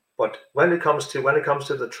 But when it comes to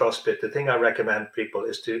the trust bit, the thing I recommend people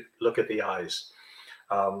is to look at the eyes.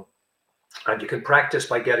 And you can practice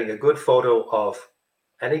by getting a good photo of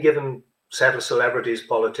any given set of celebrities,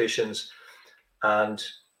 politicians, and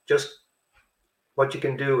just what you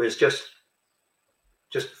can do is just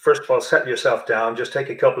first of all, set yourself down, just take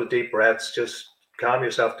a couple of deep breaths, just calm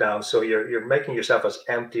yourself down. So you're making yourself as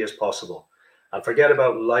empty as possible, and forget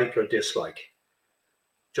about like or dislike.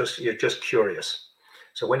 You're just curious.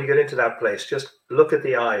 So when you get into that place, just look at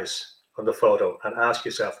the eyes on the photo and ask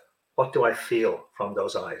yourself, what do I feel from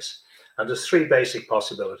those eyes? And there's three basic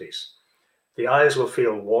possibilities. The eyes will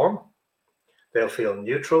feel warm, they'll feel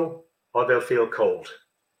neutral, or they'll feel cold.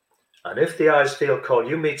 And if the eyes feel cold,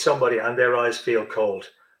 you meet somebody and their eyes feel cold,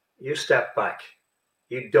 you step back.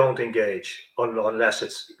 You don't engage unless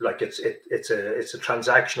it's like it's a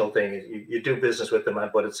transactional thing. You do business with them,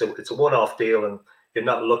 but it's a one-off deal, and you're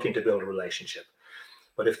not looking to build a relationship.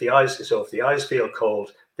 But if the eyes feel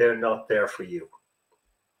cold, they're not there for you.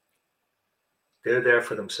 They're there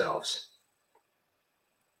for themselves.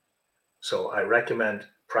 So I recommend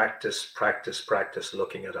practice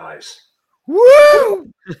looking at eyes.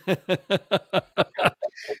 Woo!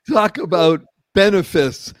 Talk about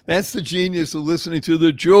benefits. That's the genius of listening to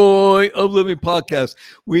the Joy of Living podcast.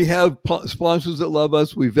 We have sponsors that love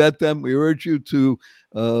us. We vet them. We urge you to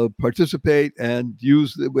participate and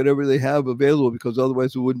use whatever they have available, because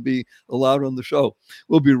otherwise it wouldn't be allowed on the show.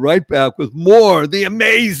 We'll be right back with more the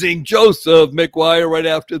amazing Joseph McGuire right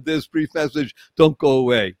after this brief message. Don't go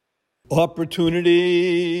away.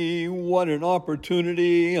 Opportunity. What an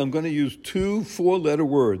opportunity. I'm going to use 2 4-letter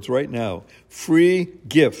words right now. Free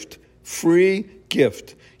gift. Free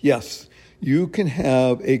gift. Yes, you can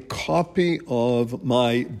have a copy of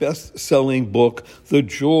my best-selling book, The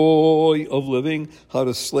Joy of Living, How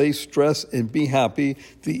to Slay Stress and Be Happy,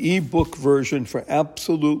 the ebook version, for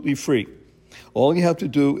absolutely free. All you have to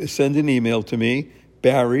do is send an email to me,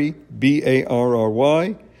 Barry,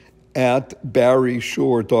 Barry, at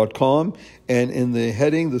barryshor.com, and in the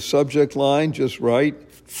heading, the subject line, just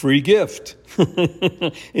write free gift.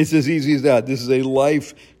 It's as easy as that. This is a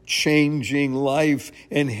life-changing,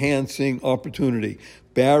 life-enhancing opportunity.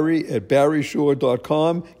 Barry at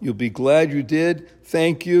barryshor.com. You'll be glad you did.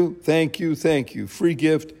 Thank you, thank you, thank you. Free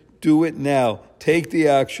gift. Do it now. Take the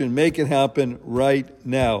action. Make it happen right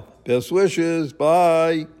now. Best wishes.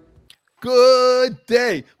 Bye. Good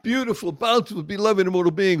day, beautiful, bountiful, beloved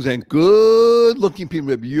immortal beings, and good-looking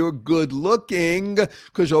people. You're good-looking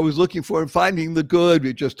because you're always looking for and finding the good.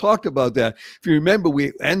 We just talked about that. If you remember,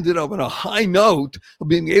 we ended up on a high note of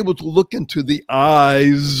being able to look into the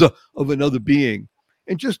eyes of another being,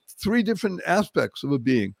 and just 3 different aspects of a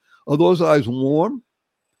being. Are those eyes warm,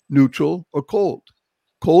 neutral, or cold?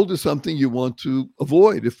 Cold is something you want to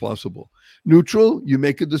avoid if possible. Neutral, you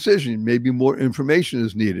make a decision. Maybe more information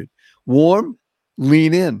is needed. Warm,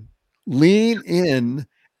 lean in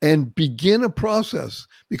and begin a process,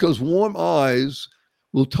 because warm eyes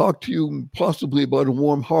will talk to you possibly about a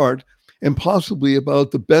warm heart and possibly about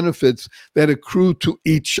the benefits that accrue to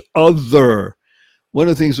each other. One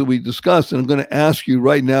of the things that we discussed, and I'm going to ask you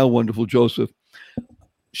right now, wonderful Joseph,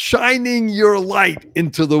 shining your light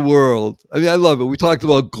into the world. I mean, I love it. We talked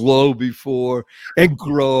about glow before and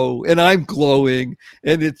grow, and I'm glowing,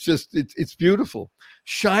 and it's beautiful.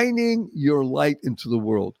 Shining your light into the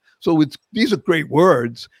world. So these are great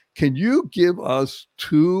words. Can you give us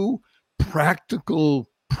 2 practical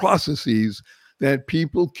processes that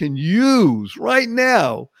people can use right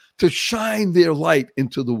now to shine their light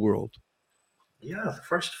into the world? Yeah,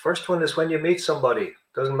 the first one is when you meet somebody,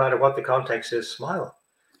 doesn't matter what the context is, smile.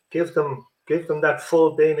 Give them that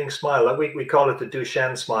full beaming smile. We call it the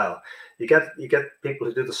Duchenne smile. You get people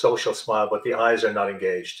to do the social smile, but the eyes are not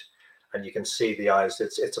engaged. And you can see the eyes.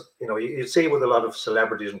 It's you see it with a lot of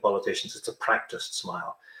celebrities and politicians. It's a practiced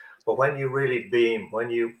smile. But when you really beam,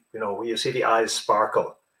 when you see the eyes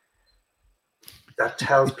sparkle, that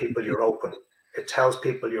tells people you're open. It tells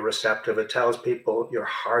people you're receptive. It tells people your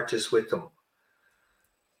heart is with them.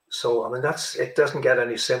 So, I mean, it doesn't get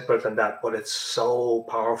any simpler than that, but it's so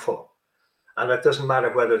powerful. And it doesn't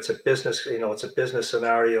matter whether it's a business, it's a business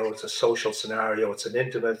scenario, it's a social scenario, it's an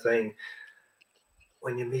intimate thing.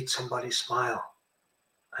 When you meet somebody, smile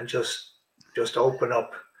and just open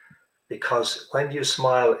up, because when you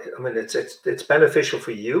smile, I mean, it's beneficial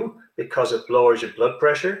for you because it lowers your blood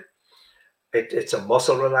pressure. It's a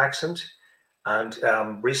muscle relaxant,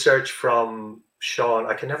 and research from Sean,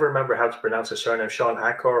 I can never remember how to pronounce his surname, Sean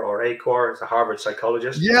Acor or Acor, is a Harvard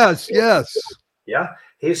psychologist. Yes, yes. Yeah,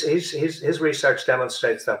 his research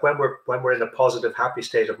demonstrates that when we're in a positive, happy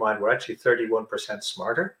state of mind, we're actually 31%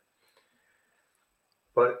 smarter.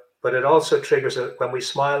 But it also triggers when we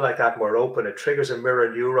smile like that and we're open, it triggers a mirror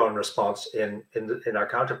neuron response in our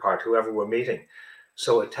counterpart, whoever we're meeting.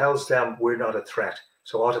 So it tells them we're not a threat.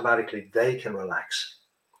 So automatically they can relax,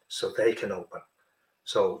 so they can open.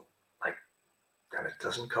 So like, and it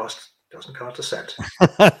doesn't cost a cent.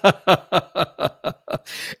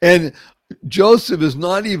 And Joseph is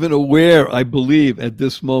not even aware, I believe, at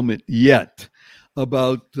this moment yet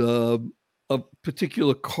about a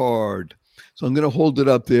particular card. So I'm going to hold it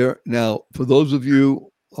up there. Now, for those of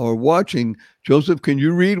you who are watching, Joseph, can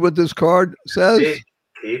you read what this card says?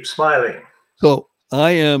 Keep smiling. So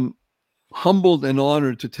I am humbled and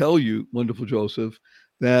honored to tell you, wonderful Joseph,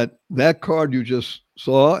 that card you just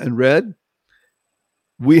saw and read,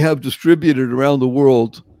 we have distributed around the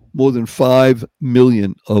world more than 5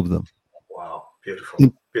 million of them. Wow,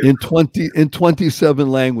 beautiful. In 27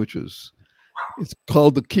 languages. Wow. It's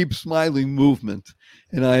called the Keep Smiling movement.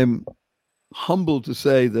 And I am humbled to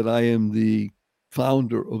say that I am the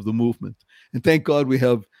founder of the movement. And thank God we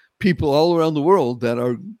have people all around the world that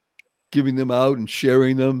are giving them out and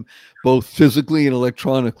sharing them both physically and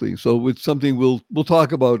electronically. So it's something we'll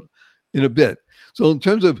talk about in a bit. So in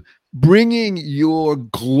terms of bringing your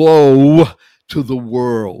glow to the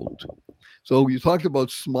world. So you talked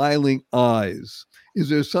about smiling eyes. Is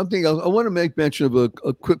there something else? I want to make mention of a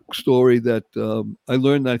quick story that I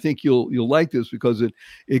learned. And I think you'll like this because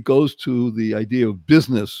it goes to the idea of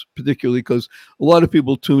business, particularly because a lot of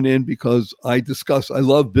people tune in because I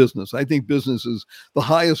love business. I think business is the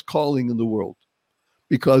highest calling in the world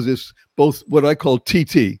because it's both what I call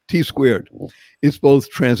T squared. It's both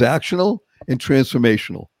transactional and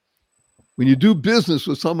transformational. When you do business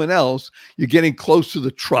with someone else, you're getting close to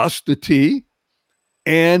the trust, the T,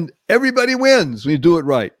 and everybody wins when you do it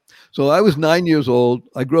right. So I was 9 years old.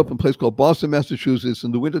 I grew up in a place called Boston, Massachusetts.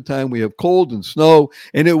 In the wintertime, we have cold and snow,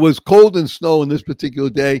 and it was cold and snow on this particular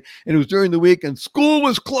day, and it was during the week, and school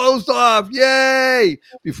was closed off. Yay!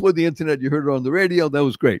 Before the internet, you heard it on the radio. That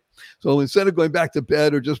was great. So instead of going back to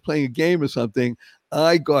bed or just playing a game or something,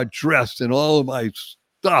 I got dressed in all of my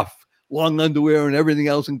stuff, long underwear and everything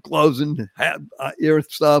else, and gloves and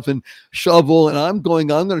earth stuff and shovel. And I'm going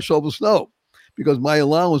to shovel snow because my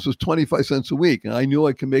allowance was 25 cents a week. And I knew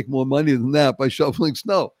I could make more money than that by shoveling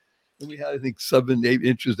snow. And we had, I think, 7-8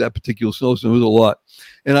 inches that particular snowstorm. It was a lot.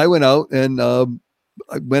 And I went out at about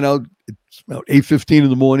 8:15 in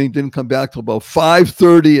the morning, didn't come back till about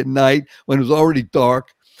 5:30 at night when it was already dark.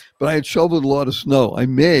 But I had shoveled a lot of snow. I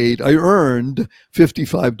earned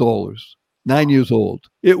 $55. 9 years old.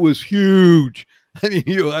 It was huge. I mean,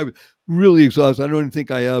 I'm really exhausted. I don't think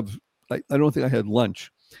I had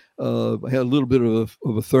lunch. I had a little bit of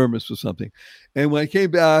a thermos or something. And when I came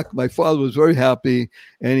back, my father was very happy.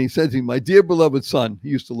 And he said to me, "My dear beloved son," he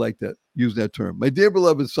used to use that term. "My dear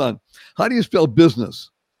beloved son, how do you spell business?"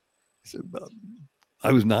 I said, "Well,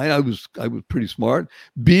 I was 9. I was pretty smart.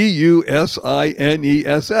 BUSINESS.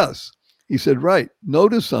 He said, "Right.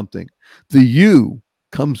 Notice something. The U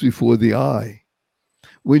comes before the I.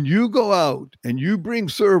 When you go out and you bring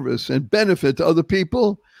service and benefit to other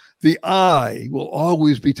people, the I will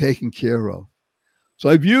always be taken care of." So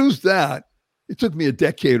I've used that. It took me a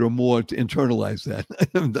decade or more to internalize that.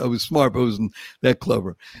 I was smart, but I wasn't that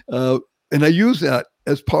clever. And I use that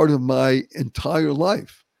as part of my entire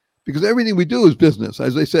life because everything we do is business.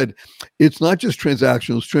 As I said, it's not just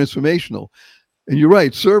transactional, it's transformational. And you're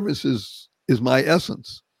right, service is my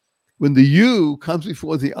essence. When the you comes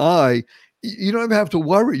before the I, you don't even have to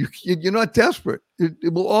worry. You're not desperate.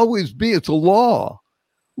 It will always be. It's a law.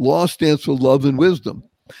 Law stands for love and wisdom.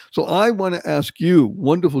 So I want to ask you,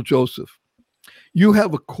 wonderful Joseph, you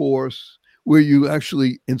have a course where you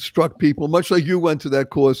actually instruct people, much like you went to that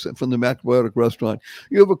course from the Macrobiotic Restaurant.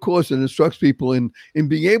 You have a course that instructs people in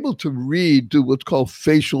being able to do what's called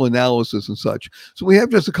facial analysis and such. So we have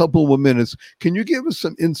just a couple more minutes. Can you give us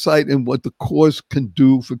some insight in what the course can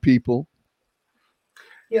do for people?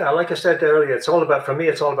 Yeah, like I said earlier, for me,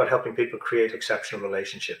 it's all about helping people create exceptional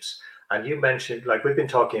relationships. And you mentioned, like we've been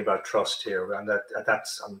talking about trust here, and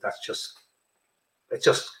that's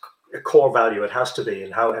just a core value. It has to be,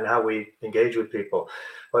 and how we engage with people.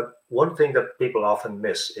 But one thing that people often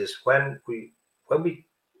miss is when we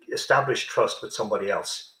establish trust with somebody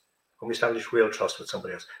else, when we establish real trust with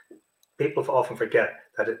somebody else, people often forget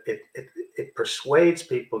that it persuades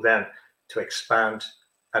people then to expand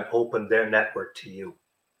and open their network to you.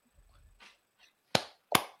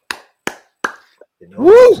 You know,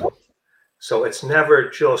 Woo! so it's never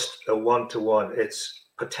just a one-to-one. It's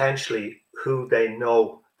potentially who they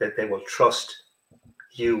know that they will trust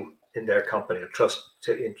you in their company, or trust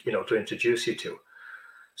to, you know, to introduce you to.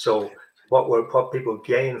 So what people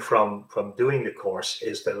gain from doing the course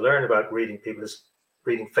is they learn about reading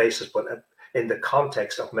faces, but in the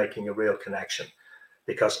context of making a real connection.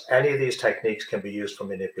 Because any of these techniques can be used for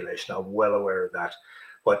manipulation. I'm well aware of that,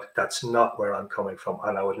 but that's not where I'm coming from,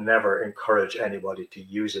 and I would never encourage anybody to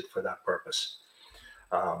use it for that purpose.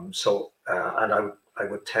 And I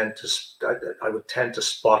would tend to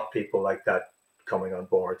spot people like that coming on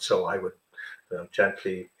board. So I would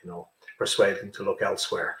gently, persuade them to look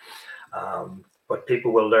elsewhere. But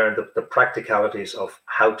people will learn the practicalities of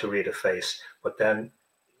how to read a face. But then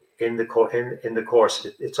in the course,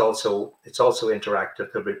 it's also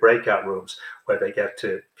interactive. There'll be breakout rooms where they get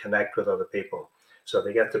to connect with other people. So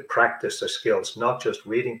they get to practice their skills, not just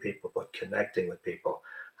reading people, but connecting with people,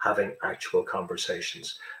 having actual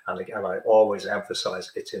conversations. And again, I always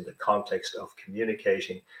emphasize it's in the context of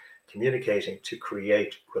communicating to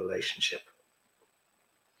create relationship.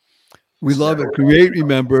 We love it. Create,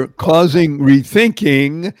 remember, causing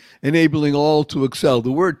rethinking, enabling all to excel.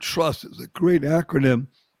 The word trust is a great acronym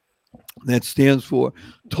that stands for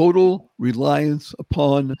total reliance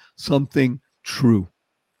upon something true.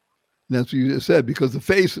 And that's what you just said, because the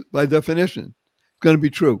face, by definition, is going to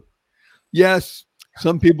be true. Yes,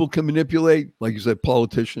 some people can manipulate, like you said,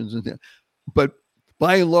 politicians, but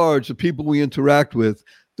by and large, the people we interact with,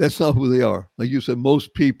 that's not who they are. Like you said,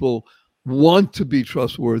 most people want to be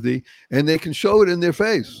trustworthy, and they can show it in their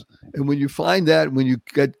face. And when you find that, when you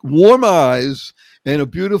get warm eyes and a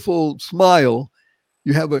beautiful smile,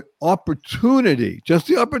 you have an opportunity, just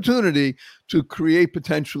the opportunity to create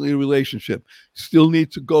potentially a relationship. Still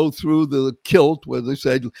need to go through the kilt where they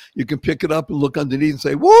said you can pick it up and look underneath and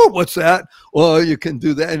say, whoa, what's that? Or you can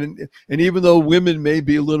do that. And even though women may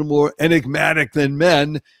be a little more enigmatic than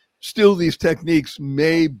men, still these techniques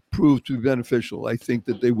may prove to be beneficial. I think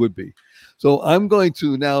that they would be. So I'm going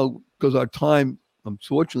to now, because our time,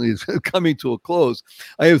 unfortunately, is coming to a close.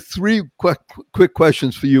 I have three quick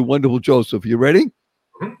questions for you, wonderful Joseph. You ready?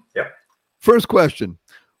 Mm-hmm. Yeah. First question,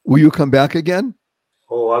 will you come back again?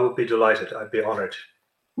 Oh, I would be delighted. I'd be honored.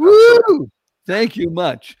 Woo! Thank you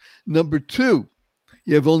much. Number two,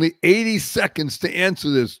 you have only 80 seconds to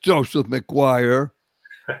answer this, Joseph McGuire.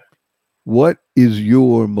 What is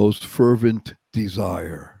your most fervent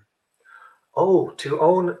desire? Oh, to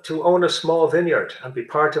own a small vineyard and be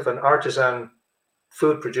part of an artisan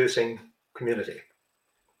food producing community.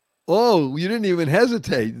 Oh, you didn't even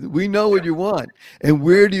hesitate. We know what you want. And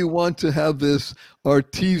where do you want to have this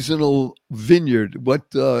artisanal vineyard? What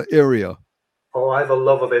area? Oh, I have a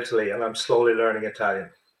love of Italy, and I'm slowly learning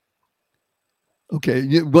Italian.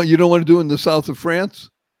 Okay, but you don't want to do it in the south of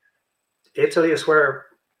France? Italy is where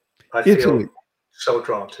I feel so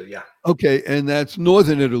drawn to, yeah. Okay, and that's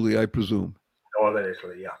northern Italy, I presume. Northern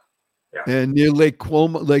Italy, yeah. And near Lake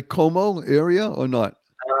Como area or not?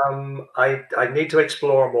 I need to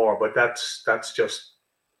explore more, but that's just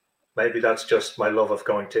my love of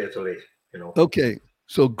going to Italy, Okay,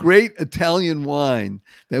 so great Italian wine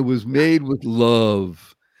that was made with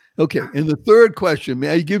love. Okay, and the third question, may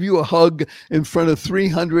I give you a hug in front of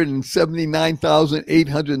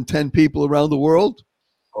 379,810 people around the world?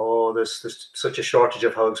 Oh, there's such a shortage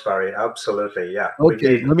of hugs, Barry. Absolutely, yeah.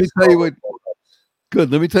 Okay, let me tell you what. Good.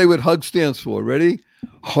 Let me tell you what HUG stands for. Ready?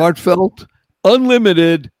 Heartfelt,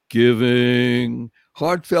 unlimited giving.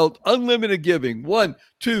 Heartfelt, unlimited giving. 1,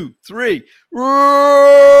 2, 3.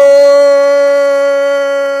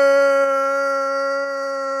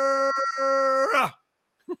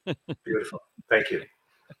 Beautiful. Thank you.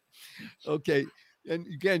 Okay. And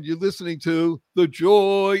again, you're listening to The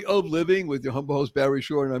Joy of Living with your humble host, Barry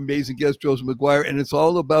Shor, and amazing guest, Joseph McGuire. And it's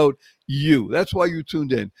all about you. That's why you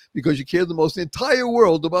tuned in, because you care the most the entire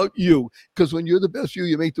world about you. Because when you're the best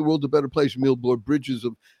you make the world a better place. You build bridges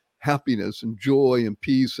of happiness and joy and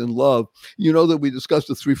peace and love. You know that we discussed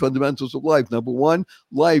the 3 fundamentals of life. Number 1,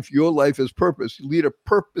 your life is purpose. You lead a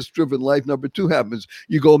purpose-driven life. Number 2 happens.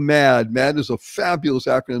 You go MAD. MAD is a fabulous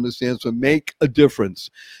acronym that stands for make a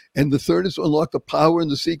difference. And the third is to unlock the power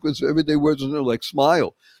and the sequence of everyday words and like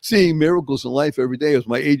smile, seeing miracles in life every day. As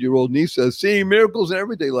my 8-year-old niece says, seeing miracles in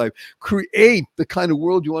everyday life. Create the kind of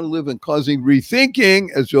world you want to live in, causing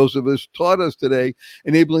rethinking, as Joseph has taught us today,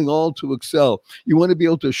 enabling all to excel. You want to be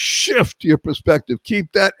able to shift your perspective,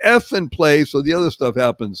 keep that F in place so the other stuff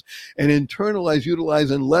happens, and internalize,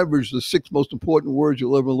 utilize, and leverage the 6 most important words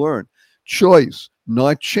you'll ever learn. Choice,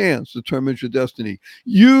 not chance, determines your destiny.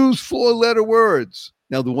 Use 4-letter words.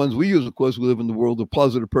 Now, the ones we use, of course, we live in the world of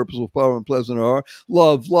positive, purposeful, power, and pleasant are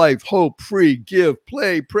love, life, hope, free, give,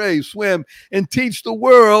 play, pray, swim, and teach the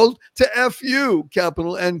world to F you,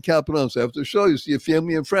 capital N, capital M. So after the show, you see your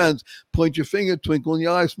family and friends, point your finger, twinkle in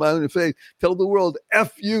your eye, smile in your face, tell the world,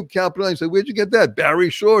 F you, capital N. Say, where'd you get that? Barry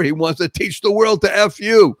Shor, he wants to teach the world to F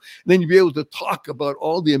you. And then you'll be able to talk about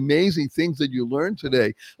all the amazing things that you learned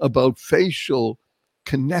today about facial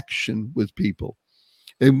connection with people.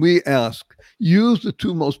 And we ask, use the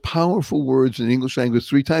 2 most powerful words in English language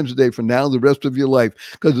 3 times a day for now, the rest of your life,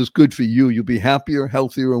 because it's good for you. You'll be happier,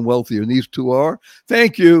 healthier, and wealthier. And these 2 are,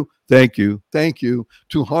 thank you, thank you, thank you,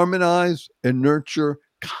 to harmonize and nurture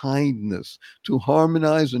kindness, to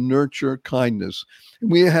harmonize and nurture kindness.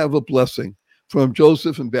 And we have a blessing from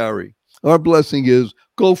Joseph and Barry. Our blessing is,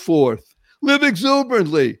 go forth, live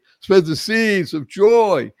exuberantly, spread the seeds of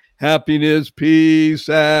joy, happiness, peace,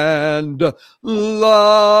 and love.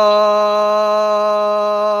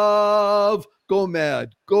 Go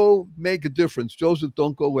mad. Go make a difference. Joseph,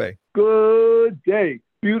 don't go away. Good day.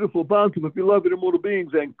 Beautiful, bountiful, beloved immortal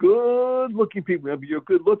beings, and good-looking people. Remember, you're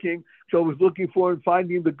good-looking, so I was looking for and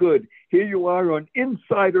finding the good. Here you are on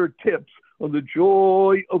Insider Tips on the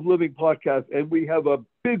Joy of Living podcast, and we have a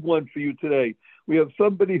big one for you today. We have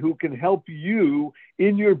somebody who can help you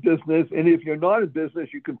in your business. And if you're not in business,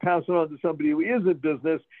 you can pass it on to somebody who is in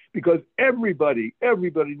business, because everybody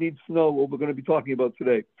needs to know what we're going to be talking about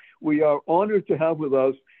today. We are honored to have with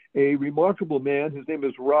us a remarkable man. His name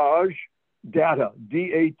is Raj Datta,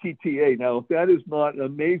 D-A-T-T-A. Now, if that is not an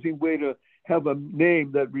amazing way to have a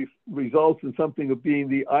name that results in something of being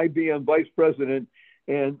the IBM Vice President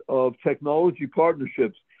and of Technology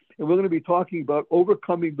Partnerships. And we're going to be talking about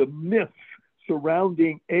overcoming the myths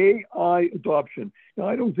surrounding AI adoption. Now,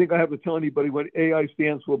 I don't think I have to tell anybody what AI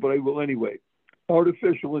stands for, but I will anyway.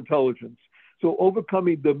 Artificial intelligence. So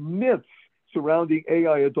overcoming the myths surrounding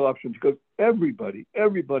AI adoption, because everybody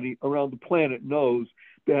around the planet knows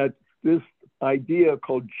that this idea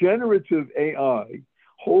called generative AI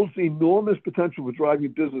holds enormous potential for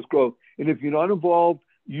driving business growth. And if you're not involved,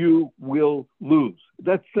 you will lose.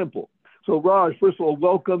 That's simple. So Raj, first of all,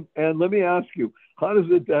 welcome. And let me ask you, how does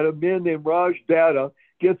it that a man named Raj Datta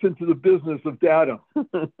gets into the business of data?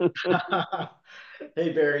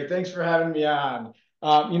 Hey, Barry, thanks for having me on.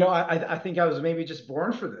 I think I was maybe just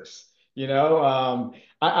born for this.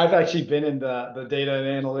 I've actually been in the data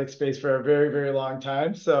and analytics space for a very, very long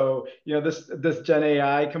time. So, this Gen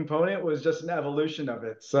AI component was just an evolution of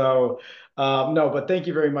it. So, no, but thank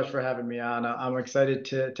you very much for having me on. I'm excited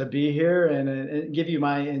to be here and give you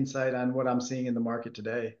my insight on what I'm seeing in the market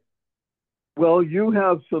today. Well, you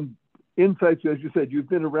have some insights, as you said. You've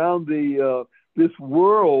been around this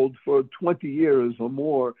world for 20 years or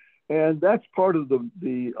more, and that's part of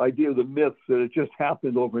the idea of the myths, that it just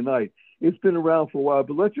happened overnight. It's been around for a while,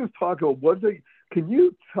 but let's just talk about can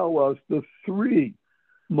you tell us the 3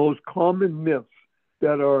 most common myths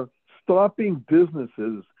that are stopping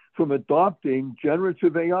businesses from adopting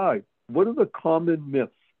generative AI? What are the common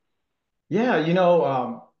myths? Yeah,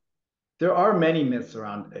 there are many myths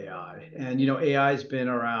around AI, and AI has been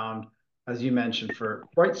around, as you mentioned, for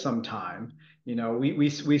quite some time.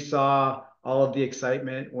 We saw all of the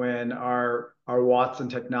excitement when our Watson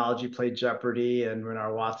technology played Jeopardy, and when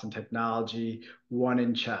our Watson technology won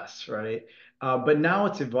in chess, right? But now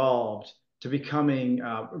it's evolved to becoming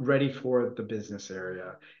ready for the business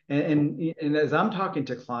area. And as I'm talking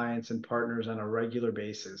to clients and partners on a regular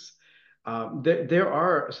basis, there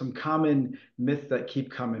are some common myths that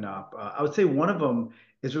keep coming up. I would say one of them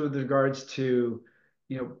is with regards to,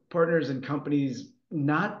 partners and companies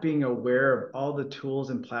not being aware of all the tools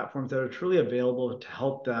and platforms that are truly available to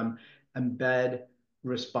help them embed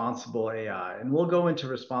responsible AI. And we'll go into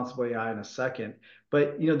responsible AI in a second.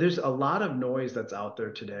 But there's a lot of noise that's out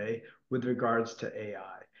there today with regards to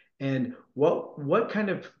AI. And what kind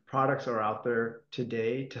of products are out there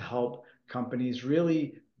today to help companies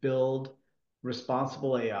really build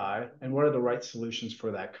responsible AI, and what are the right solutions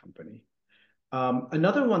for that company?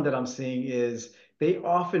 Another one that I'm seeing is they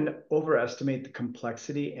often overestimate the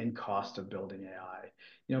complexity and cost of building AI.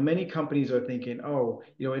 Many companies are thinking, oh,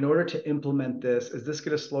 in order to implement this, is this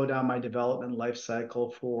going to slow down my development life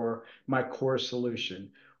cycle for my core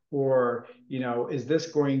solution? Or, is this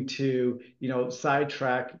going to,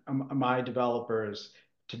 sidetrack my developers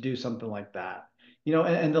to do something like that?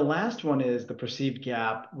 And the last one is the perceived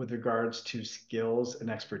gap with regards to skills and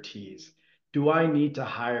expertise. Do I need to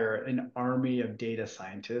hire an army of data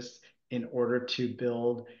scientists in order to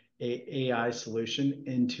build a AI solution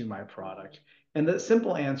into my product? And the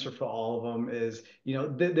simple answer for all of them is,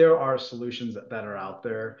 there are solutions that are out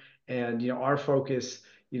there. And, our focus,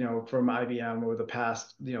 from IBM over the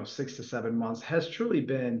past, 6 to 7 months has truly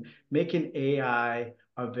been making AI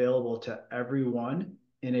available to everyone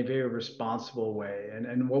in a very responsible way.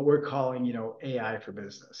 And what we're calling, AI for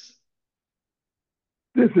business.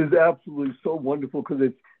 This is absolutely so wonderful because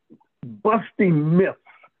it's busting myths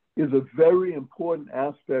is a very important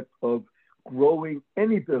aspect of growing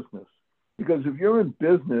any business. Because if you're in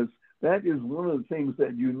business, that is one of the things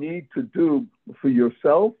that you need to do for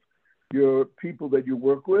yourself, your people that you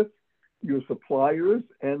work with, your suppliers,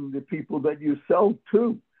 and the people that you sell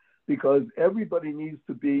to. Because everybody needs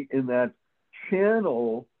to be in that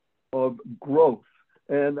channel of growth.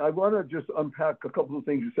 And I want to just unpack a couple of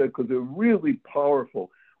things you said because they're really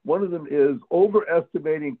powerful. One of them is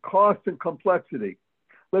overestimating cost and complexity.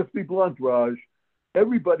 Let's be blunt, Raj.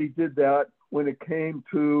 Everybody did that when it came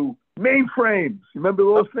to mainframes. Remember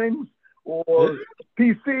those things? Or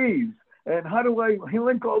PCs. And how do I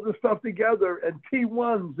link all this stuff together? And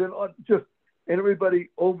T1s and everybody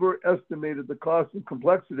overestimated the cost and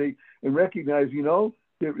complexity and recognized,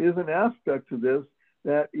 there is an aspect to this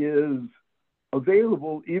that is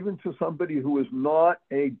available even to somebody who is not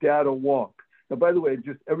a data wonk. Now, by the way,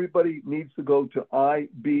 just everybody needs to go to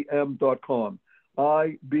ibm.com.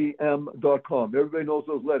 ibm.com. Everybody knows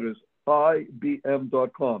those letters,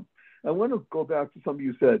 ibm.com. I want to go back to something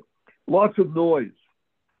you said. Lots of noise.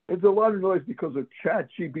 There's a lot of noise because of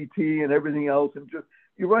ChatGPT and everything else. And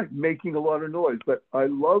you're right, making a lot of noise. But I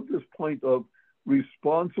love this point of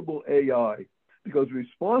responsible AI, because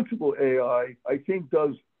responsible AI, I think,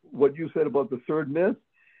 does what you said about the third myth.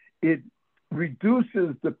 It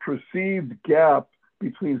reduces the perceived gap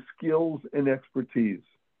between skills and expertise.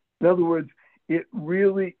 In other words, it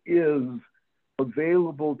really is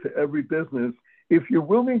available to every business if you're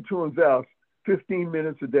willing to invest 15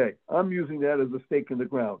 minutes a day. I'm using that as a stake in the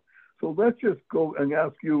ground. So let's just go and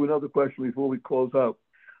ask you another question before we close out.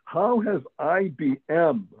 How has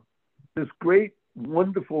IBM, this great,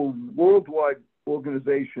 wonderful, worldwide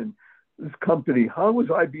organization, this company, how has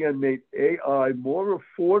IBM made AI more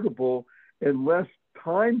affordable and less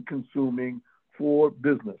time-consuming for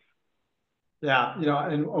business? Yeah,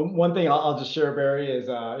 and one thing I'll just share, Barry, is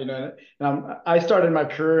I started my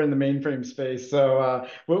career in the mainframe space. So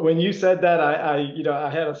when you said that, I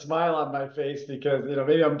had a smile on my face because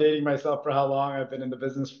maybe I'm dating myself for how long I've been in the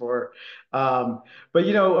business for. But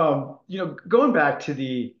going back to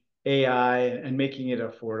the AI and making it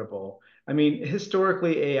affordable. I mean,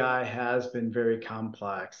 historically, AI has been very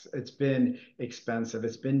complex. It's been expensive.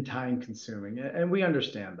 It's been time consuming, and we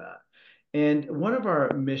understand that. And one of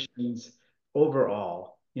our missions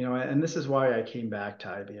overall, and this is why I came back to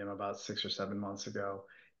IBM about 6 or 7 months ago,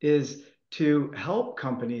 is to help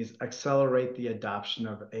companies accelerate the adoption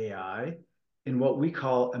of AI in what we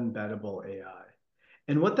call embeddable AI.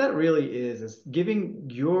 And what that really is giving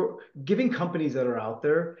companies that are out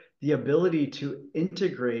there the ability to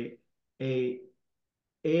integrate a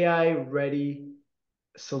AI ready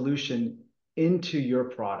solution into your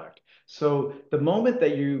product. So the moment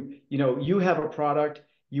that you have a product,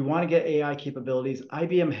 you want to get AI capabilities,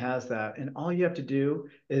 IBM has that. And all you have to do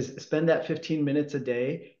is spend that 15 minutes a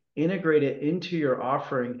day, integrate it into your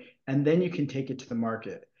offering, and then you can take it to the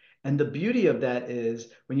market. And the beauty of that is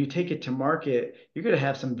when you take it to market, you're going to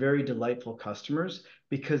have some very delightful customers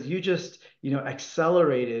because you just,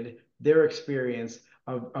 accelerated their experience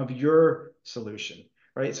of your solution,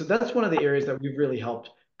 right? So that's one of the areas that we've really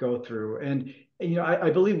helped go through. And I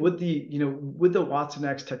believe with the Watson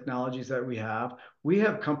X technologies that we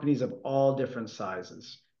have companies of all different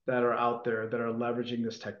sizes that are out there that are leveraging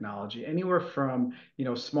this technology, anywhere from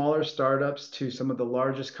smaller startups to some of the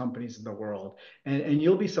largest companies in the world. And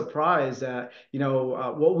you'll be surprised that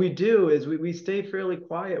what we do is we stay fairly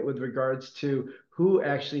quiet with regards to who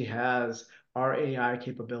actually has our AI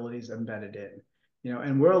capabilities embedded in.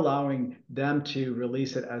 And we're allowing them to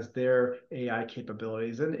release it as their AI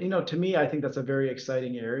capabilities. And, to me, I think that's a very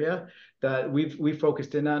exciting area that we've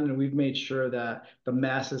focused in on, and we've made sure that the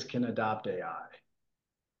masses can adopt AI.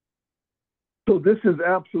 So this is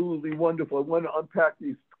absolutely wonderful. I want to unpack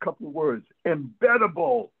these couple of words.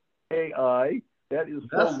 Embeddable AI, that is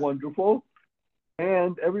so wonderful.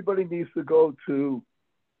 And everybody needs to go to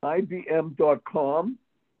ibm.com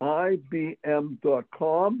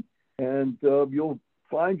ibm.com, and you'll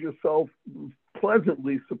find yourself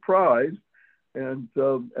pleasantly surprised. And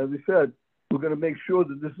as I said, we're going to make sure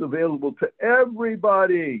that this is available to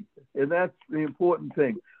everybody, and that's the important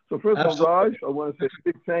thing. So first of all, Raj, I want to say a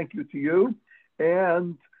big thank you to you.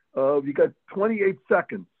 And you got 28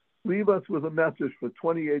 seconds. Leave us with a message for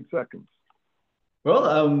 28 seconds. Well,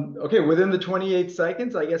 okay, within the 28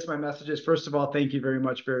 seconds, I guess my message is, first of all, thank you very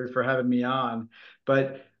much, Barry, for having me on.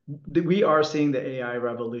 But we are seeing the AI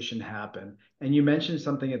revolution happen. And you mentioned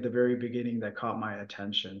something at the very beginning that caught my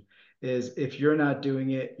attention, is if you're not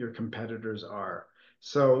doing it, your competitors are.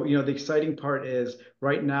 So, the exciting part is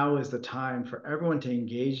right now is the time for everyone to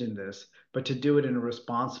engage in this, but to do it in a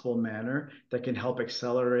responsible manner that can help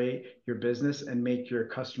accelerate your business and make your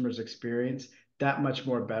customers' experience that much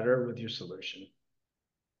more better with your solution.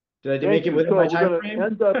 Did I make it within my time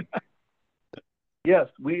frame? Yes,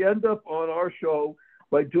 we end up on our show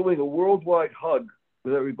by doing a worldwide hug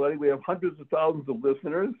with everybody. We have hundreds of thousands of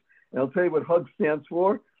listeners, and I'll tell you what HUG stands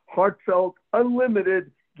for: heartfelt,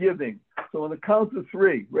 unlimited giving. So on the count of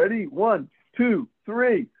three, ready? 1, 2,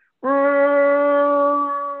 3.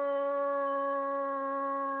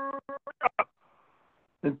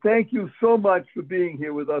 And thank you so much for being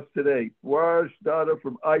here with us today. Raj Dada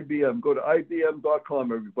from IBM. Go to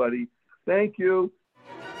ibm.com, everybody. Thank you.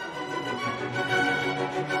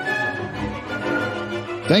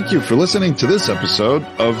 Thank you for listening to this episode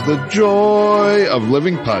of the Joy of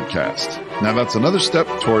Living podcast. Now that's another step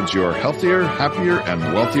towards your healthier, happier, and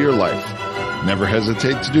wealthier life. Never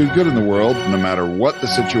hesitate to do good in the world, no matter what the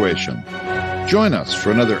situation. Join us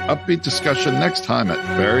for another upbeat discussion next time at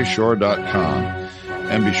barryshor.com.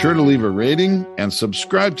 And be sure to leave a rating and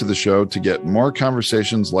subscribe to the show to get more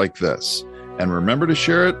conversations like this. And remember to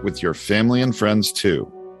share it with your family and friends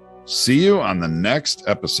too. See you on the next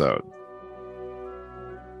episode.